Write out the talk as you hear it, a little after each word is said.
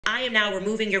I am now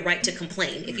removing your right to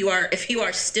complain if you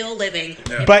are still living.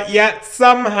 But yet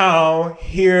somehow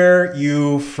here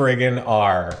you friggin'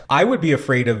 are. I would be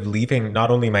afraid of leaving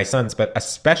not only my sons, but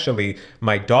especially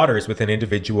my daughters with an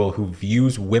individual who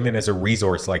views women as a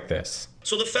resource like this.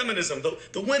 So the feminism,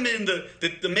 the women,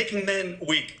 the making men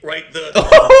weak, right?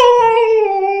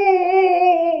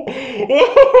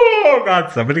 Oh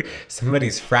God,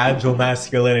 somebody's fragile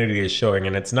masculinity is showing,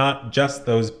 and it's not just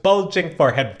those bulging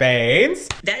forehead veins.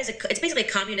 It's basically a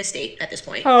communist state at this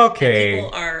point. Okay. And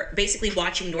people are basically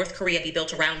watching North Korea be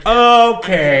built around them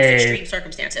under extreme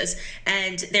circumstances,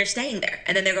 and they're staying there.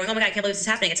 And then they're going, oh my God, I can't believe this is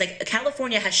happening. It's like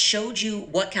California has showed you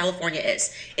what California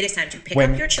is. It is time to pick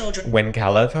up your children. When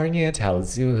California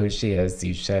tells you who she is,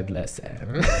 you should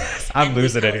listen. I'm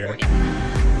losing it here.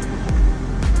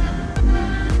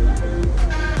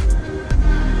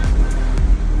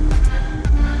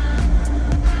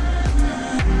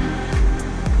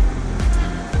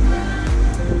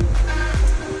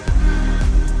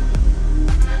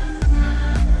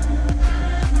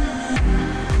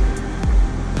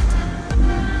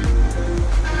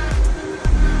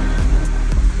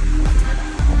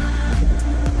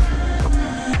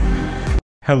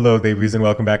 Hello babies and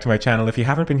welcome back to my channel. If you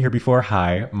haven't been here before,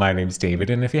 hi, my name's David,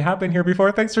 and if you have been here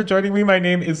before, thanks for joining me. My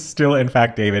name is still in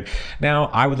fact David. Now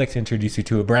I would like to introduce you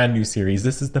to a brand new series.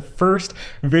 This is the first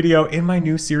video in my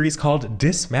new series called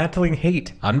Dismantling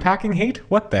Hate. Unpacking hate?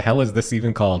 What the hell is this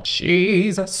even called?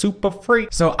 She's a super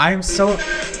freak. So I'm so...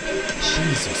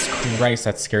 Jesus Christ,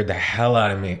 that scared the hell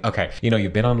out of me. Okay, you know,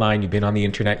 you've been online, you've been on the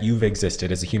internet, you've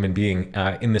existed as a human being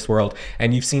in this world,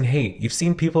 and you've seen hate. You've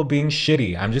seen people being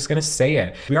shitty. I'm just gonna say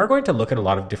it. We are going to look at a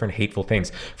lot of different hateful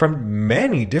things from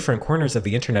many different corners of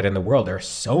the internet in the world. There are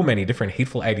so many different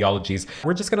hateful ideologies.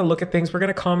 We're just gonna look at things, we're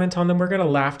gonna comment on them, we're gonna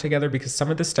laugh together, because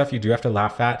some of this stuff you do have to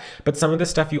laugh at, but some of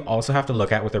this stuff you also have to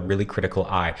look at with a really critical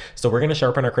eye. So we're gonna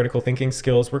sharpen our critical thinking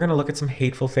skills. We're gonna look at some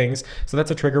hateful things. So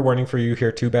that's a trigger warning for you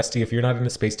here too, bestie. If you're not in a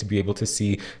space to be able to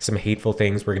see some hateful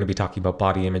things, we're going to be talking about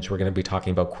body image, we're going to be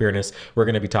talking about queerness, we're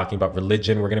going to be talking about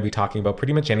religion, we're going to be talking about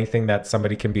pretty much anything that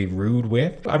somebody can be rude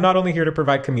with. I'm not only here to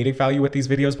provide comedic value with these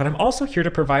videos, but I'm also here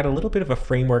to provide a little bit of a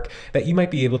framework that you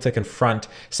might be able to confront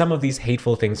some of these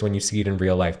hateful things when you see it in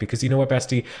real life. Because you know what,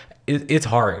 bestie? It's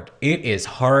hard. It is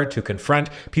hard to confront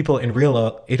people in real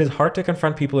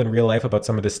life about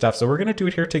some of this stuff. So we're going to do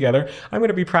it here together. I'm going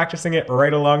to be practicing it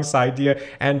right alongside you,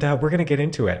 and we're going to get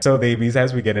into it. So babies,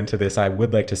 as we get into this, I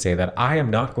would like to say that I am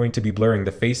not going to be blurring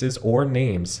the faces or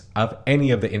names of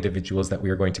any of the individuals that we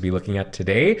are going to be looking at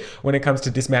today when it comes to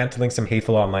dismantling some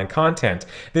hateful online content.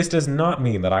 This does not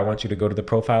mean that I want you to go to the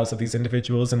profiles of these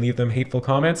individuals and leave them hateful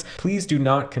comments. Please do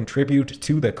not contribute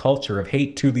to the culture of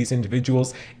hate to these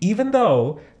individuals, even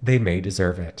though they may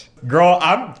deserve it. Girl,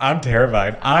 I'm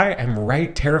terrified. I am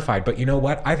right terrified, but you know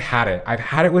what? I've had it. I've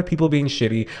had it with people being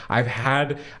shitty. I've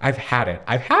had it.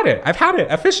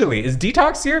 Officially, is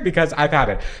detox here? Because I've had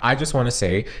it. I just want to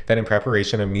say that in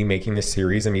preparation of me making this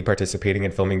series and me participating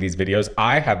and filming these videos,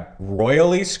 I have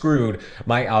royally screwed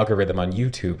my algorithm on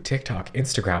YouTube, TikTok,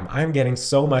 Instagram. I'm getting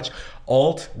so much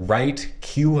alt-right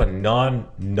QAnon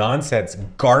nonsense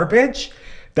garbage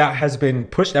that has been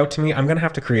pushed out to me. I'm gonna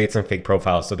have to create some fake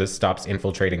profiles so this stops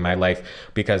infiltrating my life,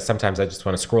 because sometimes I just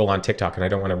want to scroll on TikTok and I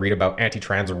don't want to read about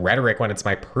anti-trans rhetoric when it's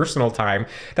my personal time.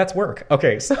 That's work.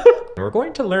 Okay, so we're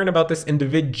going to learn about this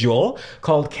individual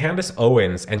called Candice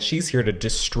Owens, and she's here to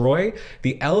destroy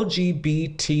the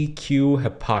LGBTQ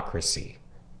hypocrisy.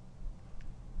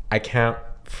 I can't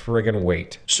friggin'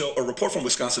 wait. So a report from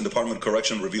Wisconsin Department of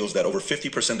Correction reveals that over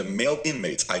 50% of male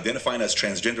inmates identifying as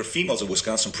transgender females in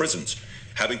Wisconsin prisons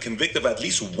have been convicted of at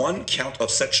least one count of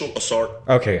sexual assault.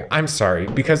 Okay, I'm sorry,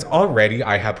 because already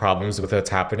I have problems with what's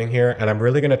happening here, and I'm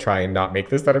really gonna try and not make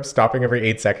this that I'm stopping every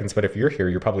 8 seconds, but if you're here,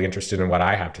 you're probably interested in what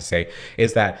I have to say,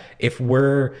 is that if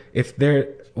you're a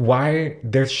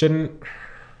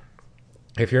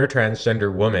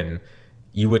transgender woman,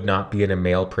 you would not be in a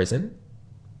male prison?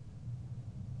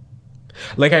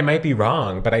 Like, I might be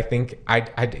wrong, but I think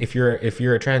if you're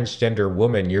a transgender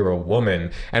woman, you're a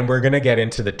woman. And we're going to get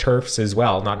into the TERFs as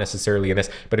well, not necessarily in this,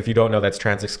 but if you don't know, that's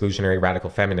trans exclusionary radical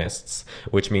feminists,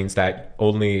 which means that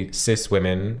only cis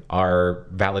women are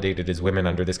validated as women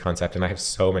under this concept. And I have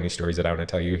so many stories that I want to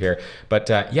tell you here. But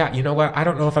yeah, you know what? I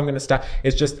don't know if I'm going to stop.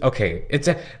 It's just, okay.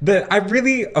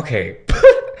 Okay.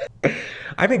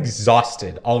 I'm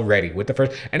exhausted already with the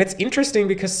first, and it's interesting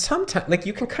because sometimes, like,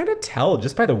 you can kind of tell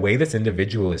just by the way this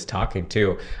individual is talking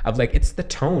too, of like, it's the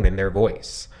tone in their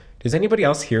voice. Does anybody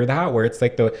else hear that? Where it's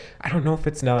like I don't know if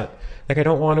it's not, like, I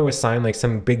don't want to assign like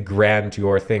some big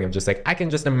grandeur thing of just like, I can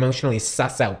just emotionally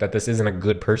suss out that this isn't a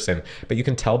good person. But you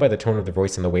can tell by the tone of the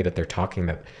voice and the way that they're talking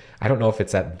that, I don't know if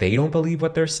it's that they don't believe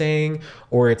what they're saying,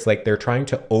 or it's like they're trying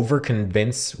to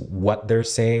over-convince what they're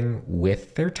saying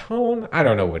with their tone. I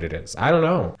don't know what it is. I don't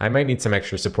know. I might need some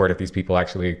extra support if these people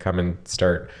actually come and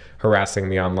start harassing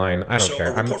me online. I don't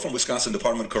care. A report from Wisconsin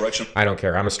Department of Correction. I don't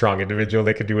care. I'm a strong individual.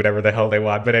 They can do whatever the hell they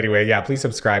want. But anyway, yeah, please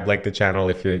subscribe, like the channel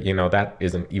if you know, that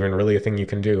isn't even really a thing you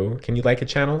can do. Can you like a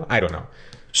channel? I don't know.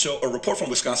 So a report from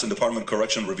Wisconsin Department of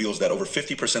Correction reveals that over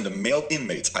 50% of male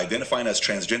inmates identifying as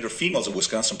transgender females in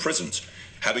Wisconsin prisons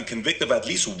have been convicted of at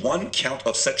least one count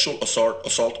of sexual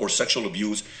assault or sexual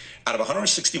abuse. Out of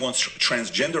 161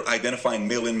 transgender identifying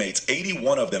male inmates,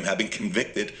 81 of them have been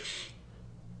convicted.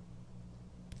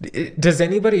 Does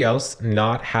anybody else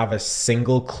not have a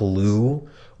single clue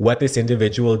what this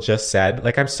individual just said?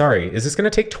 Like, I'm sorry, is this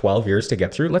going to take 12 years to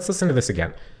get through? Let's listen to this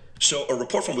again. So a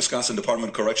report from Wisconsin Department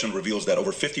of Correction reveals that over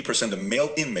 50% of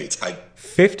male inmates...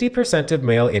 50% of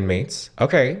male inmates?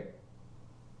 Okay.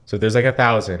 So there's like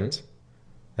 1,000.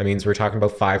 That means we're talking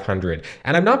about 500.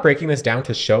 And I'm not breaking this down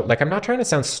to show, like, I'm not trying to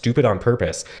sound stupid on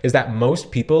purpose. Is that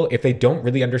most people, if they don't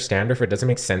really understand or if it doesn't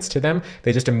make sense to them,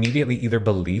 they just immediately either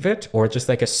believe it or just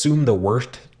like assume the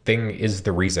worst thing is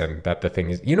the reason that the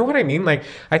thing is. You know what I mean? Like,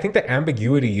 I think the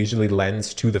ambiguity usually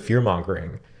lends to the fear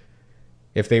mongering.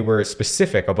 If they were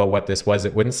specific about what this was,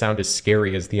 it wouldn't sound as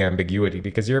scary as the ambiguity,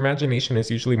 because your imagination is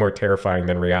usually more terrifying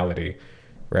than reality,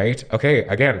 right? Okay,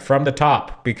 again, from the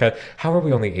top, because how are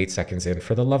we only 8 seconds in?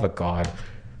 For the love of God.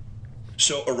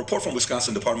 So a report from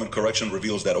Wisconsin Department of Correction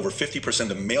reveals that over 50%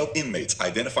 of male inmates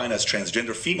identifying as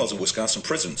transgender females in Wisconsin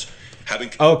prisons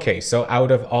having... Okay, so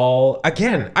out of all...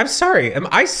 Again, I'm sorry, am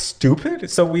I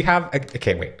stupid? So we have...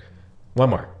 Okay, wait. One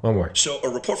more. So a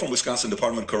report from Wisconsin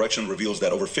Department of Correction reveals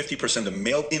that over 50% of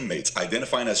male inmates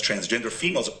identifying as transgender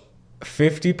females...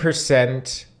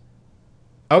 50%...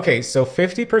 Okay, so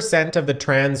 50% of the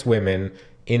trans women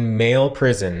in male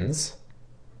prisons...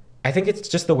 I think it's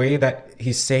just the way that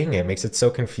he's saying it makes it so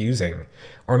confusing.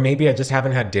 Or maybe I just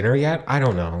haven't had dinner yet? I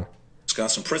don't know.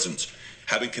 Wisconsin prisons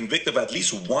have been convicted of at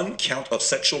least one count of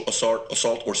sexual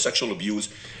assault or sexual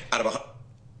abuse out of...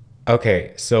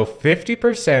 Okay, so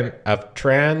 50% of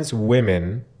trans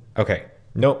women... Okay,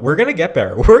 no, we're going to get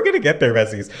there. We're going to get there,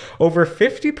 Bessies. Over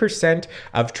 50%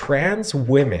 of trans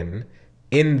women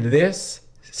in this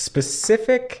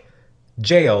specific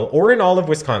jail, or in all of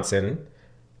Wisconsin,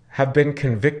 have been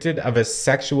convicted of a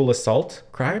sexual assault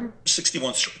crime?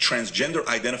 61 transgender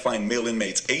identifying male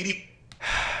inmates, 80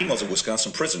 females in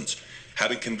Wisconsin prisons have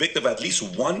been convicted of at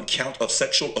least one count of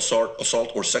sexual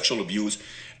assault or sexual abuse.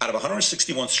 Out of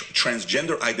 161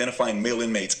 transgender identifying male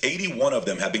inmates, 81 of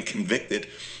them have been convicted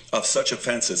of such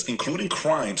offenses, including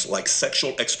crimes like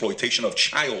sexual exploitation of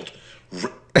child.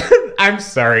 I'm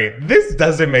sorry, this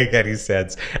doesn't make any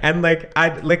sense. And like,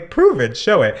 I'd like prove it,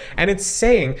 show it. And it's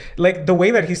saying, like, the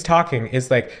way that he's talking is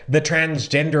like the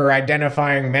transgender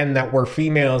identifying men that were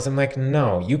females. I'm like,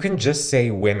 no, you can just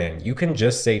say women. You can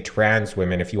just say trans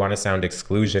women if you want to sound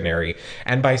exclusionary.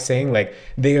 And by saying like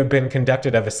they have been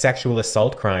conducted of a sexual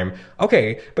assault crime,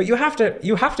 okay, but you have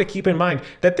to keep in mind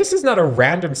that this is not a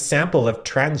random sample of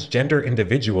transgender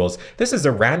individuals. This is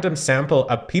a random sample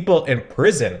of people in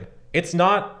prison. It's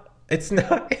not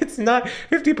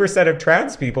 50% of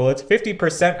trans people. It's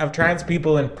 50% of trans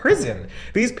people in prison.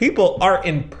 These people are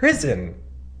in prison.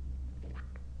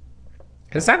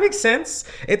 Does that make sense?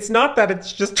 It's not that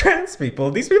it's just trans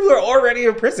people. These people are already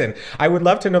in prison. I would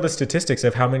love to know the statistics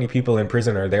of how many people in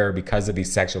prison are there because of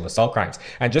these sexual assault crimes.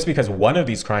 And just because one of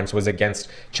these crimes was against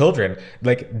children,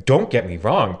 like, don't get me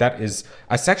wrong, that is,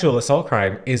 a sexual assault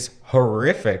crime is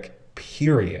horrific,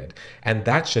 period. And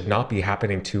that should not be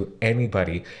happening to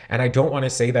anybody. And I don't want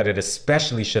to say that it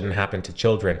especially shouldn't happen to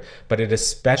children, but it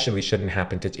especially shouldn't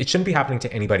happen to, it shouldn't be happening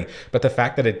to anybody. But the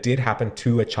fact that it did happen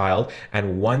to a child,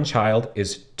 and one child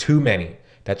is too many.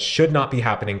 That should not be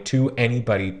happening to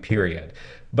anybody, period.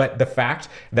 But the fact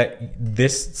that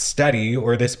this study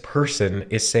or this person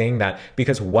is saying that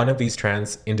because one of these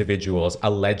trans individuals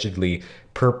allegedly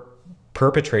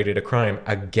perpetrated a crime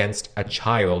against a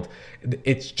child,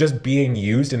 it's just being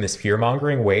used in this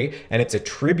fear-mongering way, and it's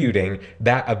attributing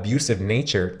that abusive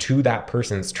nature to that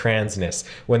person's transness,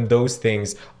 when those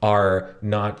things are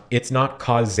not, it's not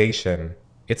causation.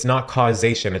 It's not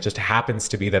causation. It just happens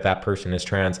to be that that person is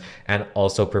trans and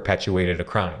also perpetuated a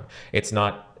crime. It's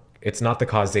not the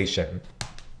causation.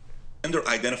 Gender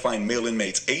identifying male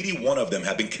inmates, 81 of them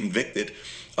have been convicted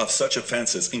of such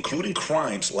offenses, including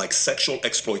crimes like sexual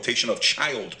exploitation of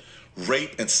child,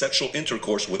 rape, and sexual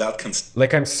intercourse without consent.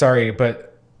 Like, I'm sorry, but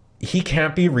he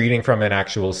can't be reading from an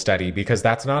actual study because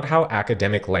that's not how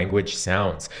academic language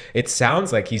sounds. It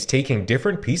sounds like he's taking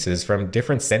different pieces from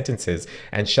different sentences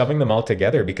and shoving them all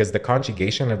together because the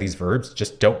conjugation of these verbs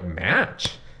just don't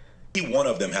match. One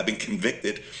of them have been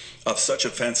convicted of such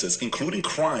offenses, including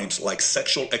crimes like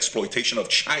sexual exploitation of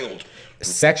child.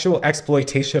 Sexual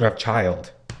exploitation of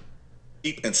child.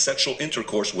 And sexual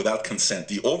intercourse without consent.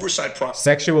 The oversight process.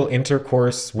 Sexual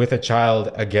intercourse with a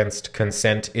child against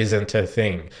consent isn't a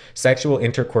thing. Sexual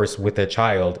intercourse with a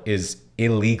child is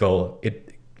illegal.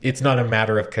 It's not a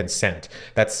matter of consent.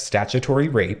 That's statutory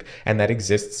rape, and that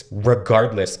exists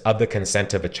regardless of the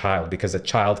consent of a child, because a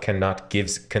child cannot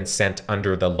give consent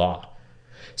under the law.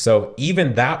 So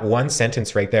even that one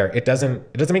sentence right there, it doesn't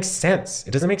make sense.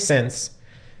 It doesn't make sense.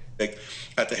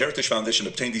 At the Heritage Foundation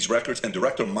obtained these records, and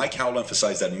director Mike Howell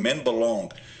emphasized that men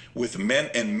belong with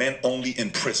men and men only in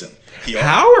prison.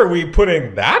 How are we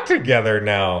putting that together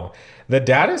now? The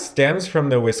data stems from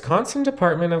the Wisconsin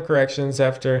Department of Corrections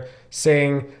after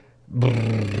saying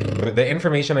the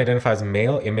information identifies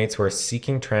male inmates who are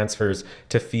seeking transfers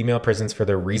to female prisons for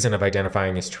the reason of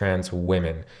identifying as trans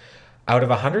women. Out of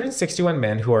 161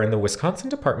 men who are in the Wisconsin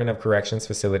Department of Corrections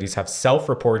facilities have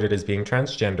self-reported as being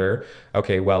transgender.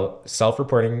 Okay, well,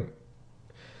 self-reporting.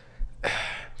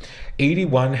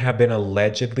 81 have been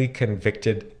allegedly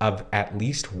convicted of at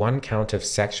least one count of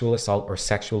sexual assault or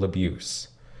sexual abuse.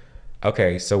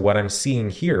 Okay, so what I'm seeing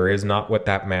here is not what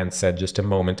that man said just a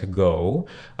moment ago.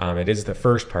 It is the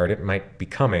first part. It might be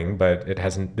coming, but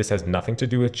this has nothing to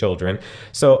do with children.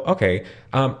 So, okay,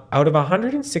 out of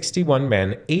 161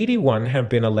 men, 81 have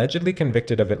been allegedly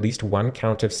convicted of at least one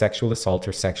count of sexual assault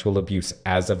or sexual abuse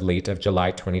as of late of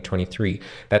July 2023.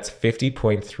 That's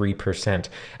 50.3%.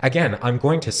 Again, I'm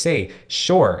going to say,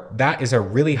 sure, that is a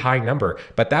really high number,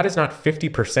 but that is not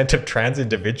 50% of trans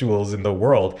individuals in the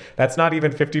world. That's not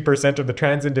even 50% of the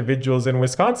trans individuals in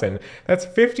Wisconsin. That's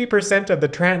 50% of the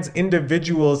trans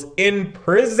individuals in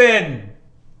prison.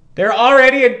 They're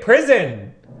already in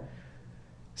prison.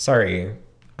 Sorry,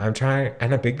 I'm trying,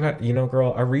 and a big part, you know,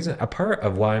 girl, a part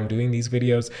of why I'm doing these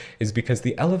videos is because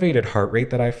the elevated heart rate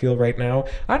that I feel right now,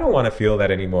 I don't want to feel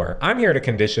that anymore. I'm here to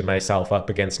condition myself up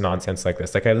against nonsense like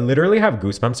this. Like, I literally have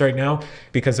goosebumps right now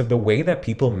because of the way that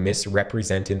people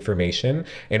misrepresent information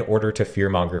in order to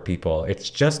fearmonger people. It's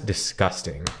just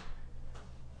disgusting.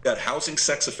 That housing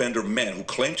sex offender men who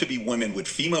claim to be women with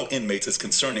female inmates is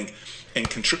concerning and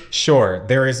Sure,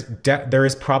 there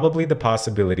is probably the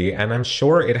possibility, and I'm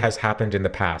sure it has happened in the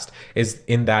past, is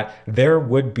in that there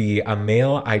would be a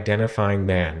male identifying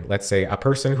man, let's say a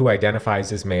person who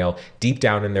identifies as male, deep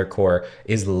down in their core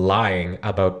is lying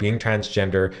about being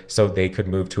transgender so they could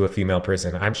move to a female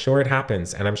prison. I'm sure it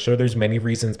happens, and I'm sure there's many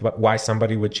reasons why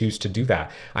somebody would choose to do that.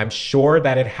 I'm sure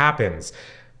that it happens.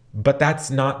 But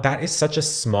that is such a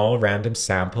small random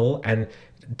sample. And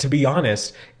to be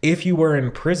honest, if you were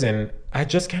in prison, I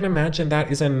just can't imagine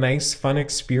that is a nice, fun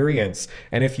experience.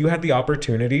 And if you had the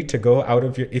opportunity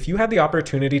to if you had the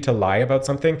opportunity to lie about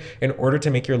something in order to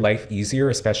make your life easier,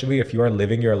 especially if you are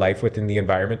living your life within the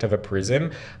environment of a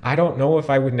prison, I don't know if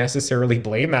I would necessarily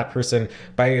blame that person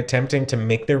by attempting to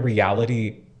make their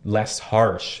reality less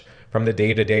harsh from the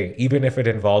day to day, even if it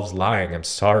involves lying. I'm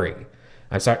sorry.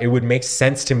 It would make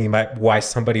sense to me why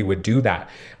somebody would do that.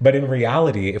 But in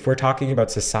reality, if we're talking about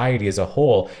society as a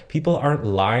whole, people aren't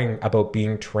lying about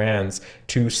being trans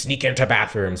to sneak into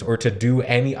bathrooms or to do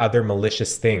any other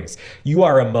malicious things. You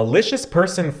are a malicious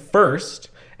person first,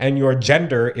 and your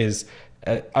gender is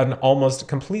an almost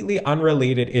completely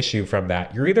unrelated issue from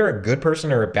that. You're either a good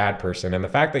person or a bad person, and the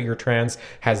fact that you're trans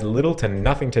has little to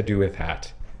nothing to do with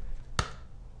that.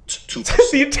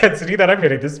 The intensity that I'm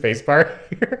hitting this space bar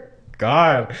here.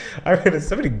 God, I'm gonna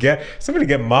somebody get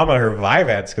Mama her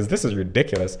Vyvanse because this is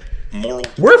ridiculous.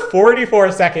 We're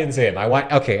 44 seconds in.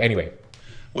 Okay, anyway.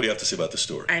 What do you have to say about the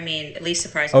story? I mean, at least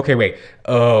surprising. Okay, wait.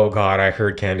 Oh God, I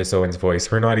heard Candice Owens'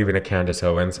 voice. We're not even at Candice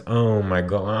Owens. Oh my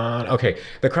God. Okay,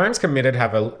 the crimes committed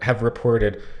have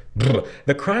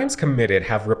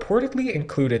reportedly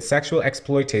included sexual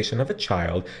exploitation of a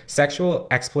child, sexual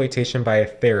exploitation by a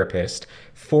therapist,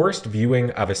 forced viewing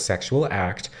of a sexual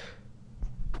act,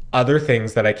 other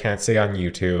things that I can't say on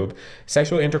YouTube,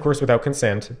 sexual intercourse without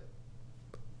consent,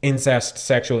 incest,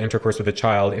 sexual intercourse with a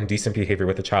child, indecent behavior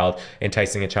with a child,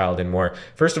 enticing a child, and more.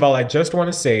 First of all, I just want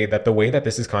to say that the way that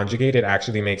this is conjugated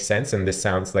actually makes sense, and this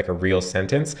sounds like a real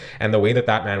sentence, and the way that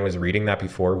that man was reading that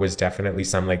before was definitely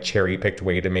some like cherry-picked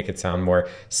way to make it sound more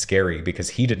scary,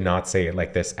 because he did not say it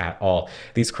like this at all.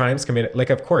 These crimes committed, like,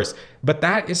 of course, but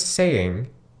that is saying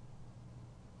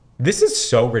This is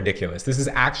so ridiculous. This is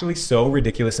actually so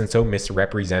ridiculous and so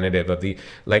misrepresentative of the,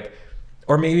 like,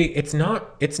 or maybe it's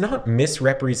not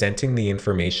misrepresenting the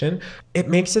information. It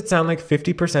makes it sound like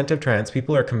 50% of trans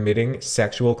people are committing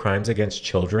sexual crimes against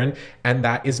children, and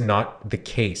that is not the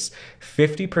case.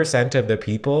 50% of the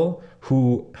people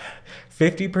who,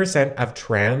 50% of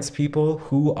trans people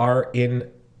who are in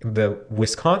the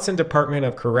Wisconsin Department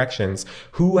of Corrections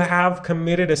who have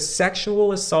committed a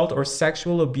sexual assault or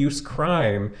sexual abuse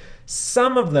crime,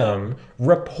 some of them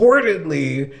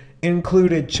reportedly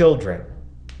included children.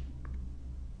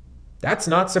 That's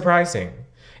not surprising.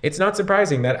 It's not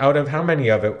surprising that out of how many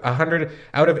of it, 100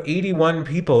 out of 81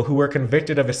 people who were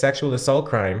convicted of a sexual assault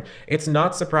crime, it's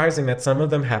not surprising that some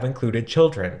of them have included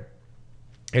children.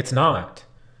 It's not.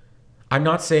 I'm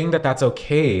not saying that that's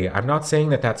okay. I'm not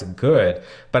saying that that's good.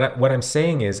 But what I'm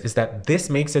saying is that this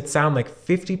makes it sound like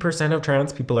 50% of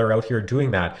trans people are out here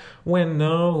doing that. When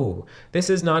no, this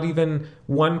is not even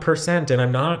 1%. And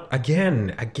I'm not,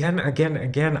 again,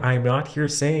 I'm not here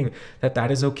saying that that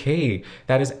is okay.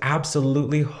 That is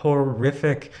absolutely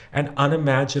horrific and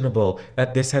unimaginable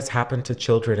that this has happened to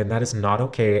children. And that is not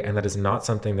okay. And that is not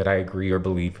something that I agree or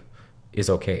believe is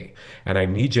okay. And I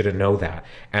need you to know that.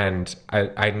 And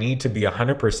I need to be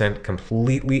 100%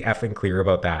 completely effing clear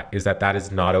about that, is that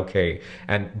is not okay.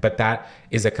 But that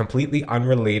is a completely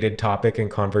unrelated topic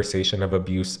and conversation of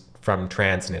abuse from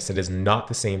transness. It is not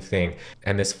the same thing.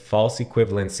 And this false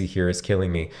equivalency here is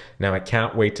killing me. Now, I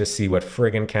can't wait to see what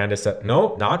friggin' Candice,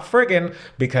 no, not friggin',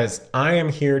 because I am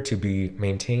here to be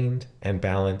maintained and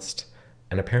balanced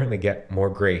and apparently get more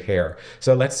gray hair.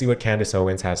 So let's see what Candice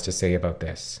Owens has to say about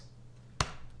this.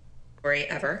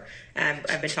 Ever.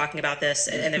 I've been talking about this,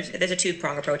 and there's a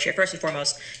two-prong approach here. First and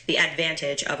foremost, the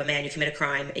advantage of a man. You commit a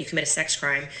crime, you commit a sex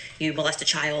crime, you molest a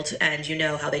child, and you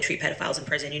know how they treat pedophiles in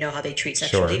prison, you know how they treat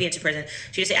sexual deviants in prison.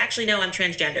 So you say, actually, no, I'm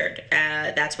transgendered.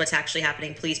 That's what's actually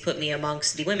happening. Please put me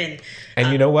amongst the women.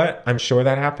 And you know what? I'm sure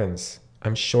that happens.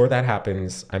 I'm sure that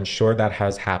happens. I'm sure that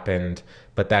has happened.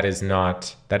 But that is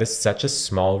such a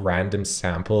small random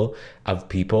sample of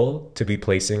people to be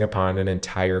placing upon an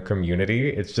entire community.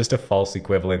 It's just a false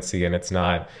equivalency, and it's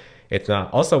not.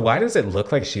 Also, why does it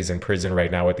look like she's in prison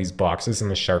right now with these boxes and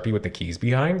the Sharpie with the keys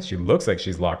behind? She looks like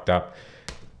she's locked up.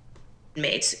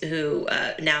 Inmates who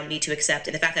now need to accept,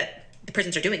 and the fact that the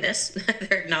prisons are doing this,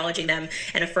 they're acknowledging them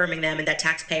and affirming them, and that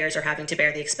taxpayers are having to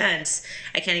bear the expense.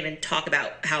 I can't even talk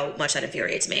about how much that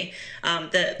infuriates me.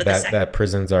 That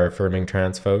prisons are affirming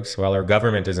trans folks. Well, our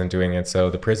government isn't doing it,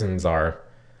 so the prisons are.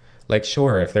 Like,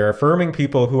 sure, if they're affirming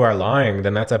people who are lying,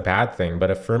 then that's a bad thing. But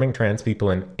affirming trans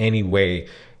people in any way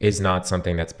is not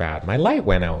something that's bad. My light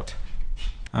went out.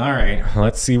 All right,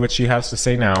 let's see what she has to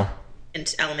say now.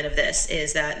 Element of this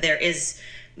is that there is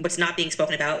what's not being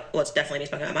spoken about. Well, it's definitely being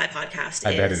spoken about on my podcast.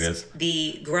 I bet it is.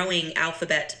 The growing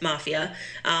alphabet mafia,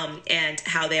 and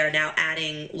how they are now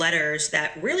adding letters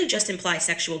that really just imply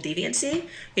sexual deviancy.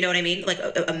 You know what I mean? Like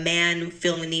a man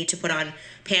feeling the need to put on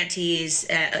panties,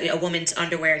 a woman's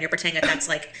underwear, and you're pretending that that's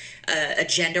like a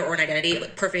gender or an identity.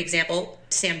 Perfect example: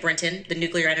 Sam Brinton, the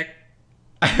nuclear energy.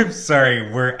 I'm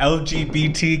sorry, we're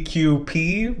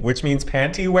LGBTQP, which means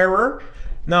panty wearer?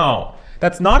 No,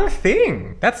 that's not a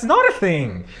thing. That's not a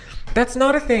thing. That's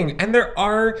not a thing. And there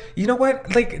are, you know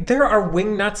what? Like, there are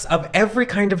wingnuts of every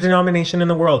kind of denomination in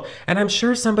the world. And I'm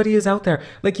sure somebody is out there.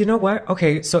 Like, you know what?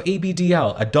 Okay, so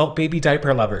ABDL, adult baby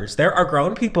diaper lovers. There are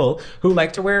grown people who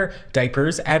like to wear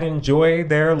diapers and enjoy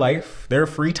their life, their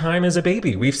free time as a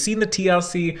baby. We've seen the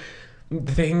TLC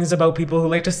things about people who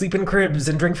like to sleep in cribs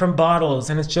and drink from bottles.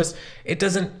 And it's just, it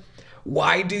doesn't,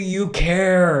 why do you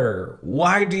care?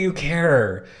 Why do you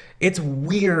care? It's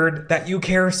weird that you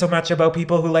care so much about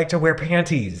people who like to wear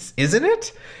panties, isn't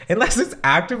it? Unless it's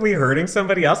actively hurting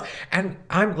somebody else. And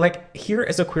I'm like, here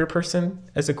as a queer person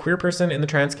in the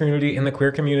trans community, in the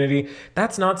queer community,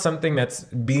 that's not something that's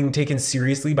being taken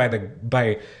seriously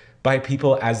by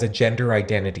people as a gender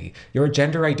identity. Your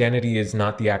gender identity is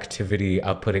not the activity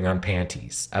of putting on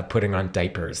panties, of putting on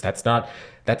diapers. That's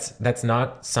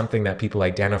not something that people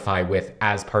identify with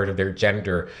as part of their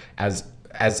gender as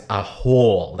a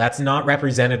whole. That's not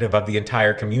representative of the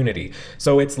entire community.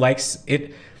 So it's like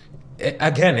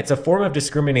again, it's a form of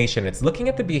discrimination. It's looking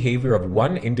at the behavior of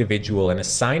one individual and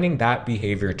assigning that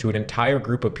behavior to an entire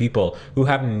group of people who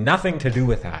have nothing to do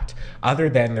with that, other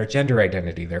than their gender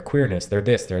identity, their queerness, their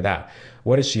this, their that.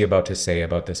 What is she about to say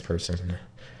about this person?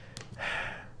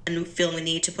 And feeling the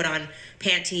need to put on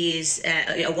panties,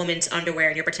 a woman's underwear,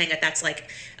 and you're pretending that that's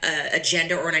like a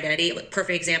gender or an identity.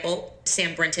 Perfect example: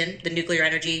 Sam Brinton, the nuclear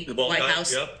energy White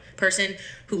House. Yep. person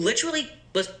who literally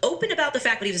was open about the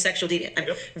fact that he was a sexual deviant. I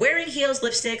mean, wearing heels,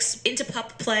 lipsticks, into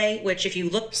pup play, which if you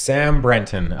look... Sam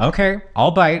Brenton. Okay,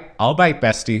 I'll bite,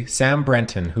 bestie. Sam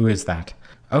Brenton. Who is that?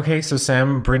 Okay, so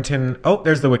Sam Brenton... Oh,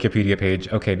 there's the Wikipedia page.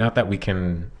 Okay, not that we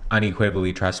can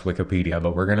unequivocally trust Wikipedia,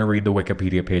 but we're going to read the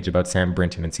Wikipedia page about Sam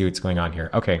Brenton and see what's going on here.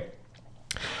 Okay.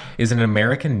 Is an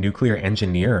American nuclear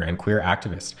engineer and queer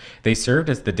activist. They served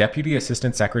as the Deputy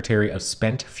Assistant Secretary of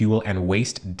Spent Fuel and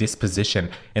Waste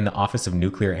Disposition in the Office of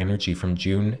Nuclear Energy from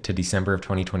June to December of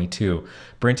 2022.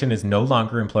 Brinton is no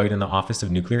longer employed in the Office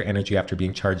of Nuclear Energy after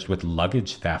being charged with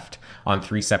luggage theft on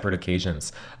 3 separate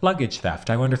occasions. Luggage theft.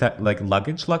 I wonder if that, like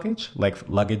luggage? Like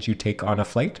luggage you take on a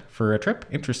flight for a trip?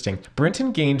 Interesting.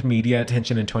 Brinton gained media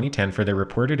attention in 2010 for their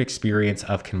reported experience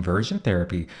of conversion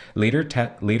therapy, later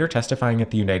testifying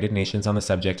at the United Nations on the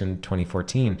subject in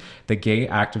 2014. The gay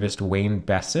activist Wayne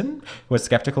Besson was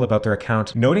skeptical about their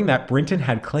account, noting that Brinton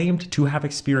had claimed to have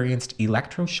experienced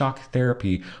electroshock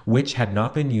therapy, which had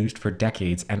not been used for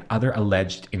decades, and other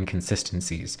alleged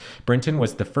inconsistencies. Brinton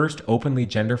was the first openly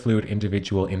gender-fluid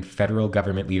individual in federal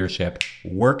government leadership.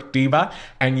 Work diva,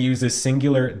 and uses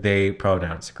singular they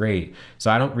pronouns. Great. So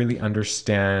I don't really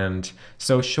understand.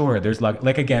 So sure, there's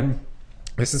like again,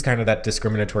 this is kind of that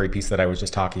discriminatory piece that I was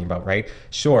just talking about, right?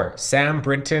 Sure, Sam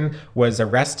Brinton was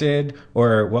arrested,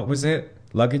 or what was it?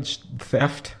 Luggage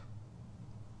theft?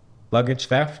 Luggage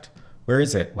theft? Where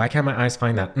is it? Why can't my eyes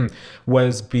find that?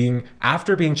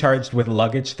 After being charged with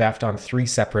luggage theft on 3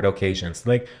 separate occasions.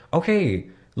 Like, okay,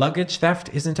 luggage theft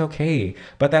isn't okay,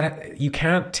 but that you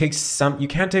can't take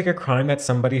a crime that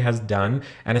somebody has done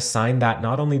and assign that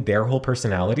not only their whole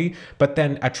personality, but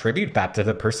then attribute that to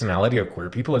the personality of queer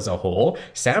people as a whole.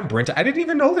 Sam Brinton, I didn't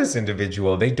even know this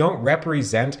individual. They don't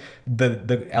represent the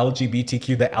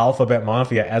LGBTQ, the alphabet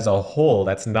mafia as a whole.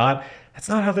 That's not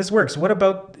how this works. What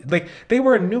about, like, they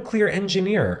were a nuclear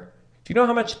engineer. Do you know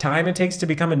how much time it takes to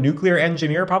become a nuclear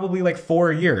engineer? Probably like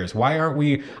 4 years. Why aren't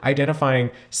we identifying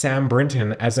Sam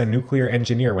Brinton as a nuclear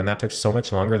engineer when that took so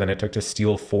much longer than it took to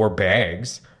steal 4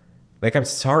 bags? Like, I'm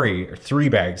sorry, 3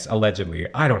 bags, allegedly.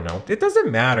 I don't know. It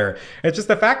doesn't matter. It's just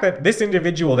the fact that this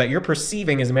individual that you're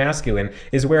perceiving as masculine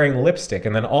is wearing lipstick,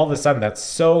 and then all of a sudden that's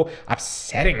so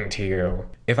upsetting to you.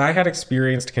 If I had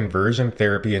experienced conversion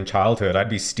therapy in childhood, I'd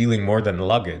be stealing more than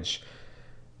luggage.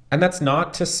 And that's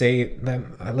not to say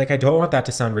that, like, I don't want that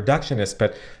to sound reductionist,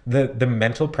 but the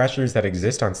mental pressures that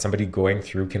exist on somebody going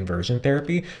through conversion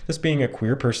therapy, just being a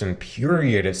queer person,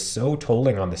 period, is so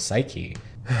tolling on the psyche.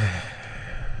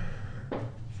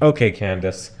 Okay,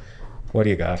 Candice, what do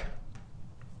you got?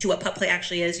 To what pup play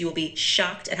actually is, you will be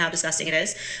shocked at how disgusting it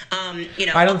is. You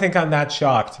know, I don't think I'm that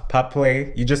shocked. Pup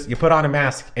play, you put on a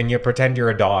mask and you pretend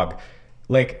you're a dog.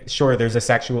 Like, sure, there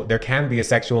can be a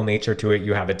sexual nature to it.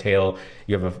 You have a tail,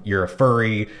 you're a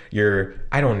furry,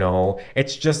 I don't know.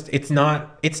 It's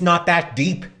not that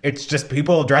deep. It's just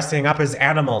people dressing up as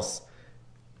animals.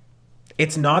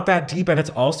 It's not that deep, and it's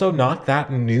also not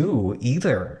that new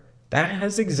either. That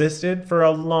has existed for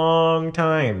a long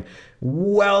time,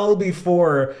 well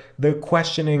before the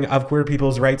questioning of queer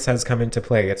people's rights has come into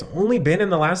play. It's only been in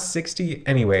the last 60,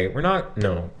 anyway,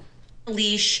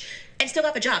 leash, and still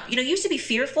have a job. You know, you used to be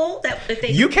fearful that if they...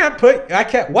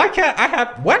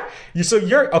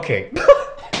 Okay.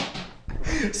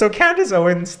 So Candice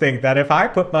Owens think that if I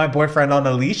put my boyfriend on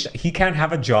a leash, he can't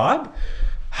have a job?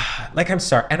 Like, I'm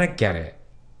sorry, and I get it.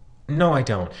 No, I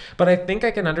don't. But I think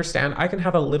I can understand. I can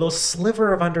have a little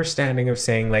sliver of understanding of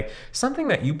saying, like, something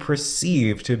that you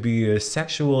perceive to be a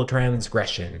sexual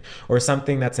transgression, or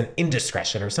something that's an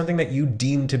indiscretion, or something that you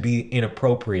deem to be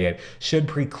inappropriate should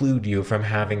preclude you from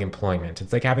having employment.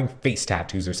 It's like having face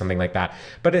tattoos or something like that.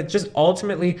 But it just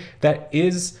ultimately, that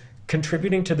is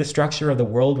contributing to the structure of the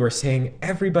world where saying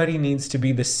everybody needs to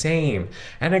be the same.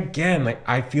 And again, like,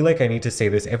 I feel like I need to say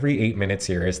this every 8 minutes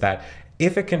here, is that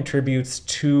if it contributes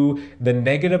to the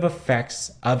negative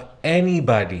effects of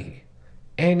anybody,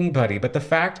 but the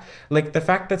fact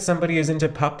that somebody is into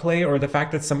pup play, or the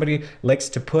fact that somebody likes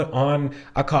to put on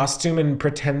a costume and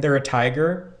pretend they're a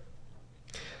tiger,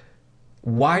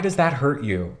 why does that hurt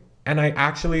you? And I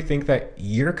actually think that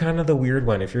you're kind of the weird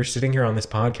one if you're sitting here on this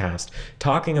podcast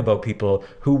talking about people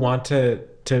who want to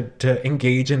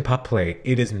engage in pup play.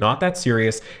 It is not that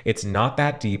serious. It's not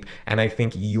that deep. And I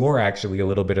think you're actually a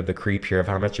little bit of the creep here of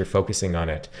how much you're focusing on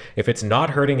it. If it's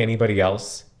not hurting anybody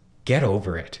else, get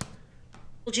over it.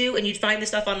 You, and you'd find this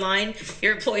stuff online,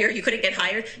 your employer, you couldn't get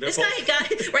hired. This guy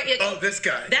right? Oh, this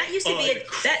guy. That used to be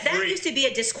that used to be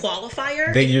a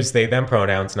disqualifier. They use they them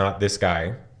pronouns, not this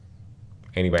guy.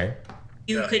 Anyway,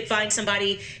 you could find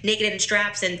somebody naked in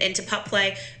straps and to pup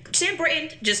play. Sam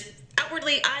Brinton just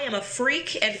outwardly, I am a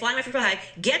freak and flying my freak flag high,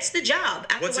 gets the job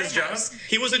at What's the his White job? House.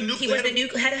 He was a nuclear. He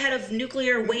was the head of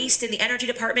nuclear waste in the energy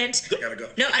department. I gotta go.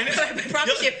 No, I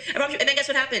promise you. I promise you. And then guess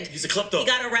what happened? He's a klepto. He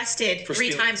got arrested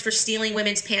three times for stealing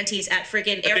women's panties at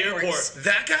freaking airports.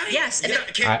 That guy? Yes. And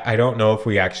I don't know if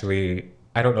we actually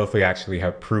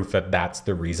have proof that that's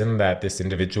the reason that this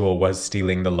individual was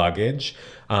stealing the luggage.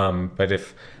 But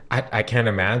if I can't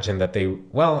imagine that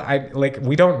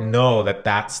we don't know that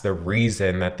that's the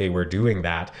reason that they were doing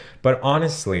that. But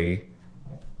honestly,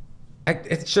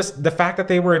 it's just the fact that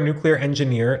they were a nuclear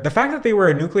engineer,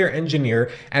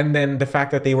 and then the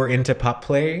fact that they were into pup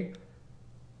play.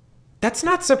 That's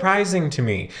not surprising to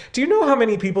me. Do you know how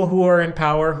many people who are in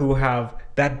power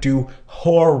that do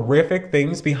horrific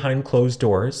things behind closed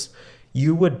doors?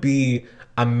 You would be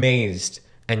amazed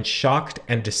and shocked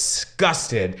and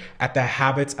disgusted at the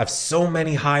habits of so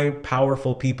many high,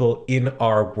 powerful people in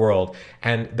our world.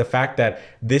 And the fact that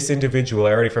this individual,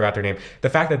 I already forgot their name, the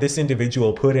fact that this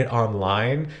individual put it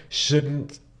online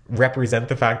shouldn't represent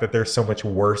the fact that they're so much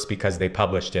worse because they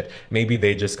published it. Maybe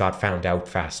they just got found out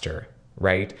faster,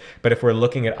 right? But if we're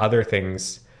looking at other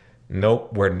things,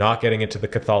 nope, we're not getting into the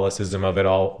Catholicism of it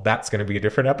all. That's going to be a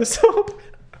different episode.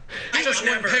 Just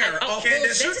one pair.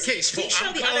 Candice, your case full.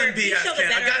 I'm calling BS. A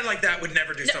guy like that would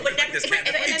never do something like this,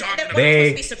 Candice. What are you talking about?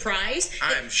 They supposed to be surprised.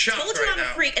 I'm shocked told you right I'm a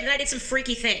freak, and then I did some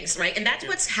freaky things, right? And that's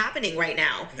what's happening right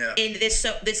now in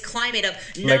this climate of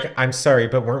I'm sorry,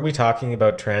 but weren't we talking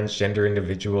about transgender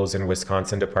individuals in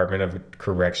Wisconsin Department of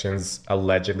Corrections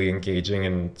allegedly engaging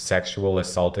in sexual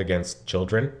assault against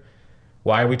children?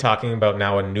 Why are we talking about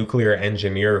now a nuclear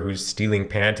engineer who's stealing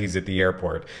panties at the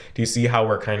airport? Do you see how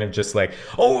we're kind of just like,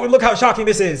 oh, look how shocking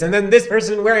this is, and then this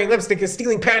person wearing lipstick is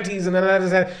stealing panties, and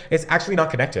then it's actually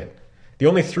not connected. The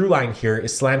only through line here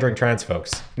is slandering trans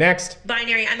folks. Next.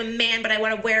 Binary, I'm a man, but I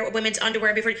want to wear women's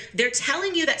underwear before. They're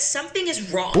telling you that something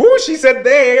is wrong. Ooh, she said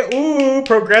they. Ooh,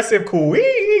 progressive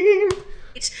queen.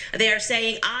 They are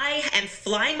saying, I am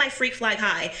flying my freak flag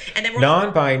high. And then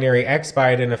non-binary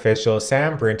ex-Biden official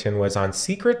Sam Brinton was on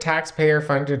secret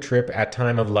taxpayer-funded trip at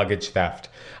time of luggage theft.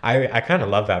 I kind of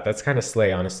love that. That's kind of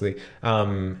slay, honestly.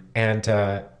 No,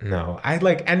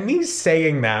 and me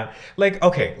saying that,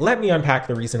 okay, let me unpack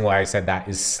the reason why I said that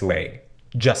is slay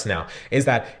just now, is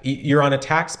that you're on a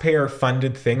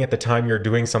taxpayer-funded thing at the time you're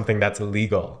doing something that's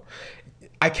illegal.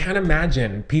 I can't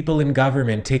imagine people in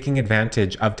government taking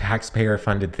advantage of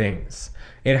taxpayer-funded things.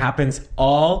 It happens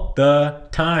all the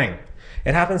time.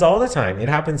 It happens all the time. It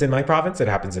happens in my province. It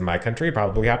happens in my country. It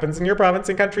probably happens in your province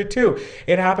and country too.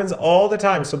 It happens all the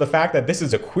time. So the fact that this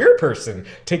is a queer person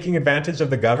taking advantage of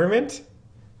the government,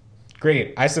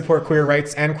 great. I support queer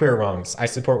rights and queer wrongs. I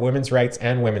support women's rights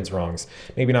and women's wrongs.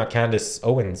 Maybe not Candice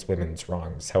Owens' women's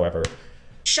wrongs, however.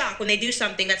 Shock when they do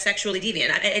something that's sexually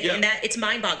deviant, and that it's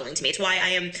mind-boggling to me. It's why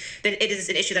it is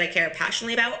an issue that I care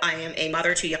passionately about. I am a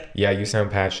mother to young. Yeah, you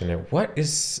sound passionate.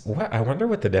 I wonder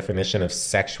what the definition of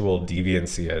sexual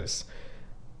deviancy is.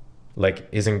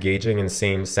 Is engaging in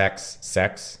same-sex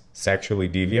sex sexually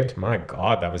deviant? My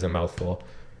God, that was a mouthful.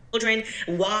 Children,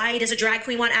 why does a drag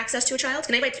queen want access to a child?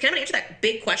 Can anybody answer that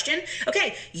big question?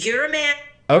 Okay, you're a man.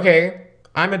 Okay,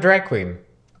 I'm a drag queen.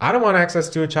 I don't want access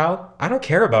to a child. I don't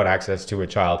care about access to a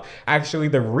child. Actually,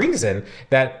 the reason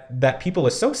that people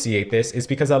associate this is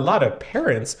because a lot of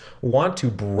parents want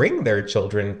to bring their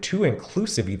children to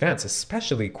inclusive events,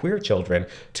 especially queer children,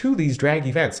 to these drag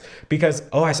events. Because,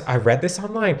 I read this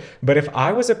online, but if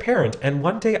I was a parent, and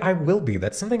one day I will be,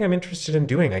 that's something I'm interested in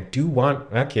doing. I do want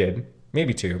a kid,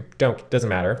 maybe two, doesn't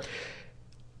matter.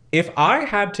 If I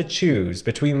had to choose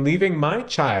between leaving my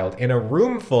child in a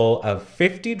room full of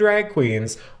 50 drag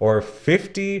queens or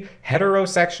 50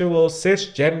 heterosexual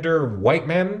cisgender white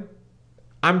men,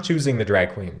 I'm choosing the drag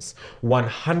queens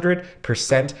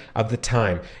 100% of the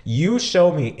time. You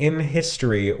show me in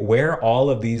history where all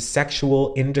of these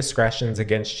sexual indiscretions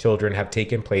against children have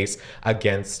taken place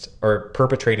against or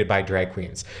perpetrated by drag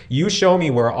queens. You show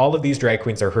me where all of these drag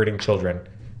queens are hurting children.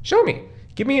 Show me.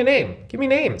 Give me a name. Give me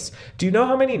names. Do you know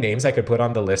how many names I could put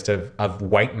on the list of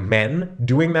white men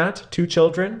doing that to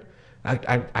children?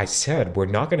 I said we're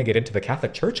not going to get into the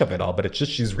Catholic Church of it all, but it's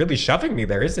just she's really shoving me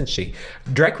there, isn't she?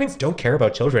 Drag queens don't care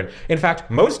about children. In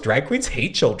fact, most drag queens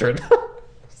hate children.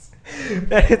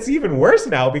 It's even worse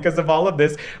now because of all of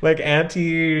this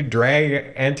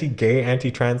anti-drag, anti-gay,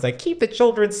 anti-trans, keep the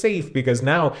children safe, because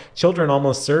now children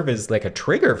almost serve as a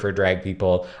trigger for drag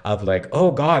people of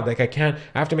oh God, I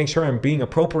have to make sure I'm being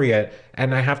appropriate,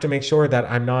 and I have to make sure that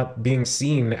I'm not being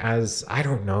seen as, I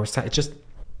don't know, it's just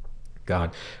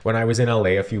God. When I was in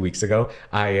LA a few weeks ago,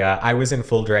 I was in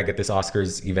full drag at this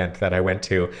Oscars event that I went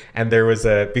to, and there was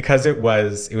because it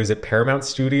was at Paramount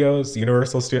Studios,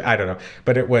 Universal Studios, I don't know,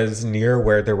 but it was near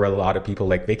where there were a lot of people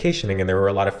like vacationing, and there were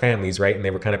a lot of families, right? And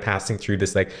they were kind of passing through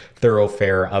this like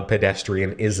thoroughfare of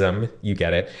pedestrianism, you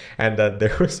get it. And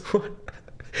there was one.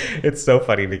 It's so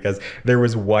funny because there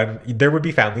would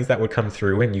be families that would come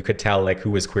through and you could tell like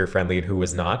who was queer friendly and who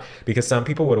was not, because some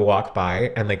people would walk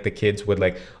by and like the kids would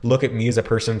like look at me as a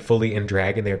person fully in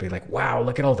drag and they would be like, wow,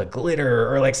 look at all the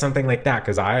glitter, or like something like that,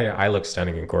 because I look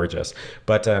stunning and gorgeous.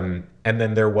 But and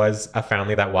then there was a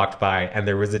family that walked by and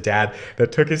there was a dad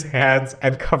that took his hands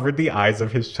and covered the eyes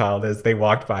of his child as they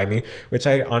walked by me, which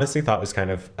I honestly thought was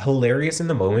kind of hilarious in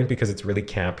the moment because it's really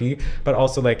campy, but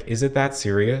also like, is it that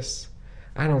serious?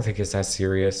 I don't think it's that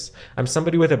serious. I'm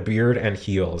somebody with a beard and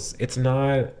heels. It's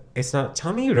not,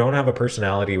 tell me you don't have a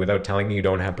personality without telling me you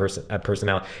don't have a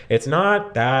personality. It's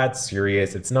not that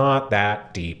serious. It's not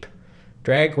that deep.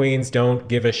 Drag queens don't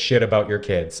give a shit about your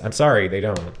kids. I'm sorry, they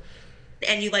don't.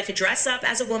 And you like to dress up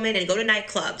as a woman and go to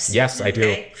nightclubs. Yes, I do.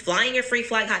 Okay? Flying your free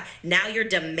flag high. Now you're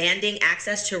demanding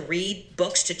access to read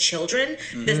books to children?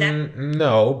 Does that...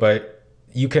 No, but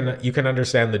you can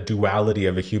understand the duality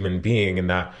of a human being, and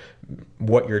that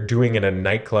what you're doing in a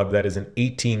nightclub that is an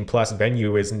 18+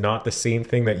 venue is not the same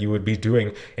thing that you would be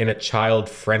doing in a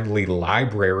child-friendly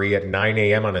library at 9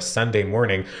 a.m. on a Sunday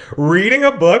morning, reading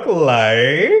a book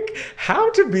like How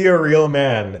to Be a Real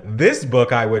Man. This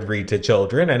book I would read to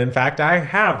children, and in fact I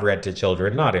have read to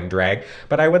children, not in drag,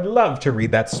 but I would love to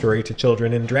read that story to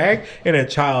children in drag in a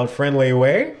child-friendly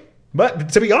way. But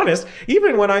to be honest,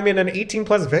 even when I'm in an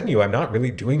 18+ venue, I'm not really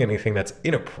doing anything that's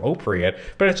inappropriate,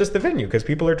 but it's just the venue because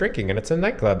people are drinking and it's a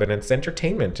nightclub and it's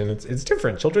entertainment and it's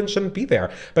different. Children shouldn't be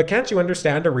there. But can't you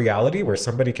understand a reality where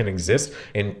somebody can exist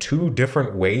in two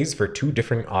different ways for two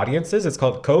different audiences? It's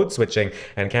called code switching.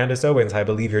 And Candice Owens, I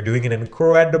believe you're doing an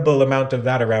incredible amount of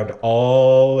that around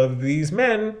all of these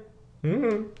men.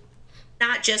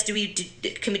 Not just can we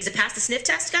pass the sniff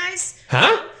test, guys?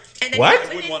 Huh? And then what?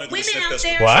 Women out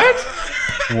there. What?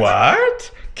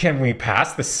 What? Can we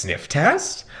pass the sniff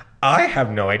test? I have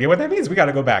no idea what that means. We got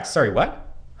to go back. Sorry,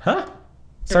 what? Huh?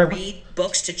 Sorry. Read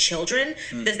books to children.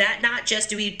 Does that not just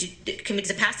can we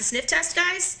pass the sniff test,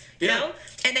 guys? Yeah. No?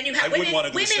 And then you have women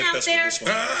out there.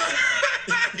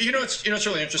 You know it's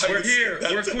really interesting. We're here.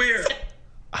 We're queer.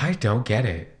 I don't get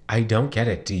it. I don't get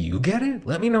it. Do you get it?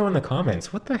 Let me know in the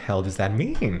comments. What the hell does that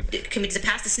mean? Can we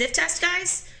pass the sniff test,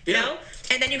 guys? Yeah. No?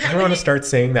 And then you have I want to start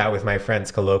saying that with my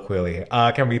friends colloquially.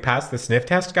 Can we pass the sniff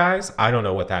test, guys? I don't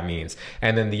know what that means.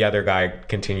 And then the other guy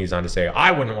continues on to say,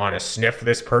 I wouldn't want to sniff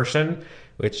this person.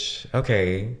 Which,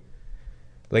 okay.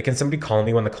 Like, can somebody call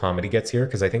me when the comedy gets here?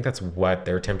 Because I think that's what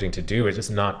they're attempting to do. It's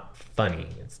just not funny.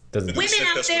 It doesn't. Women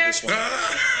out there.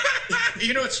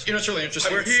 You know it's really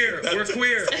interesting. We're here. We're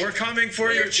queer. We're coming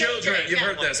for your children. You've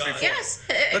heard this before. Yes.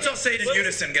 Let's all say it in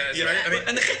unison, guys. Right? I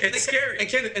mean, it's scary. And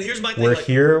here's my thing. We're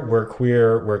here. We're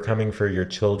queer. We're coming for your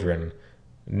children.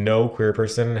 No queer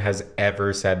person has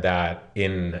ever said that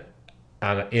in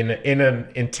an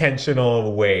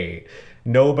intentional way.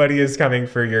 Nobody is coming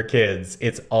for your kids.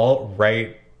 It's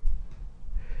alt-right.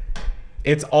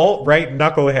 It's alt-right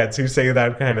knuckleheads who say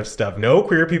that kind of stuff. No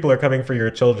queer people are coming for your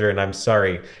children. I'm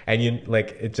sorry. And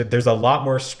there's a lot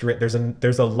more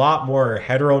there's a lot more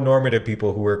heteronormative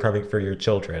people who are coming for your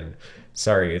children.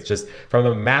 Sorry, it's just from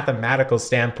a mathematical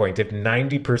standpoint, if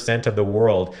 90% of the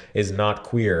world is not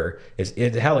queer,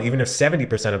 hell, even if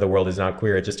 70% of the world is not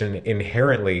queer, it's just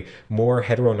inherently more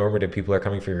heteronormative people are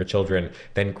coming for your children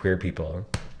than queer people.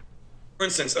 For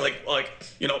instance,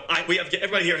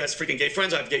 everybody here has freaking gay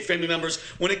friends. I have gay family members.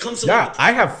 When it comes to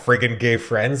I have friggin' gay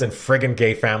friends and friggin'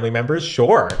 gay family members.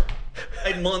 Sure.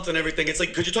 Month and everything. It's like,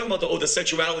 because you're talking about the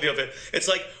sexuality of it. It's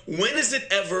like, when is it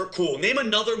ever cool? Name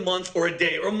another month or a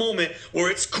day or a moment where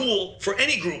it's cool for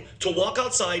any group to walk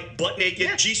outside butt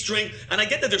naked, G-string. And I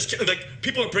get that there's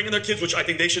people are bringing their kids, which I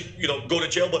think they should go to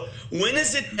jail. But when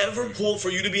is it ever cool for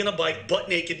you to be on a bike butt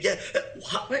naked? Yeah.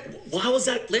 How is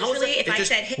that? Literally, if I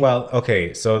said, well,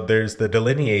 okay, so there's the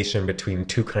delineation between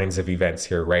two kinds of events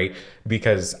here, right?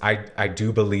 Because I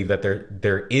do believe that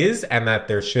there is, and that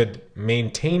there should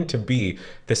maintain to be,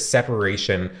 the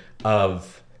separation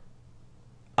of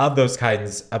those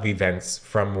kinds of events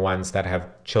from ones that have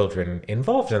children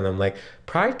involved in them. Like,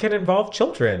 Pride can involve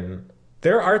children.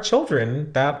 there are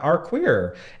children that are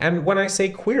queer. And when I say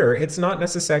queer, it's not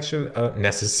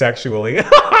necessarily,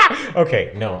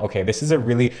 okay, no, okay, this is a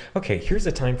really, okay, here's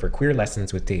a time for queer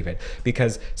lessons with David,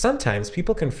 because sometimes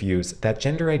people confuse that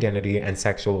gender identity and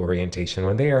sexual orientation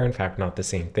when they are in fact not the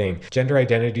same thing. Gender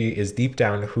identity is deep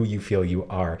down who you feel you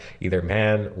are, either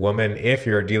man, woman. If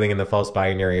you're dealing in the false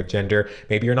binary of gender,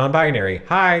 maybe you're non-binary.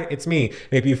 Hi, it's me.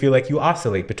 Maybe you feel like you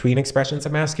oscillate between expressions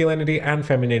of masculinity and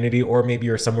femininity, or maybe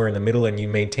you're somewhere in the middle and you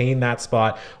maintain that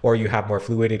spot, or you have more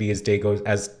fluidity as day goes,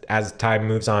 as time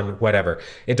moves on, whatever.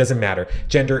 It doesn't matter.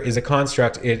 Gender is a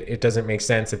construct. It doesn't make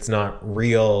sense. It's not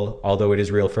real, although it is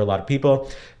real for a lot of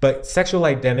people. But sexual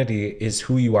identity is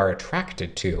who you are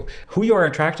attracted to. Who you are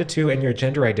attracted to and your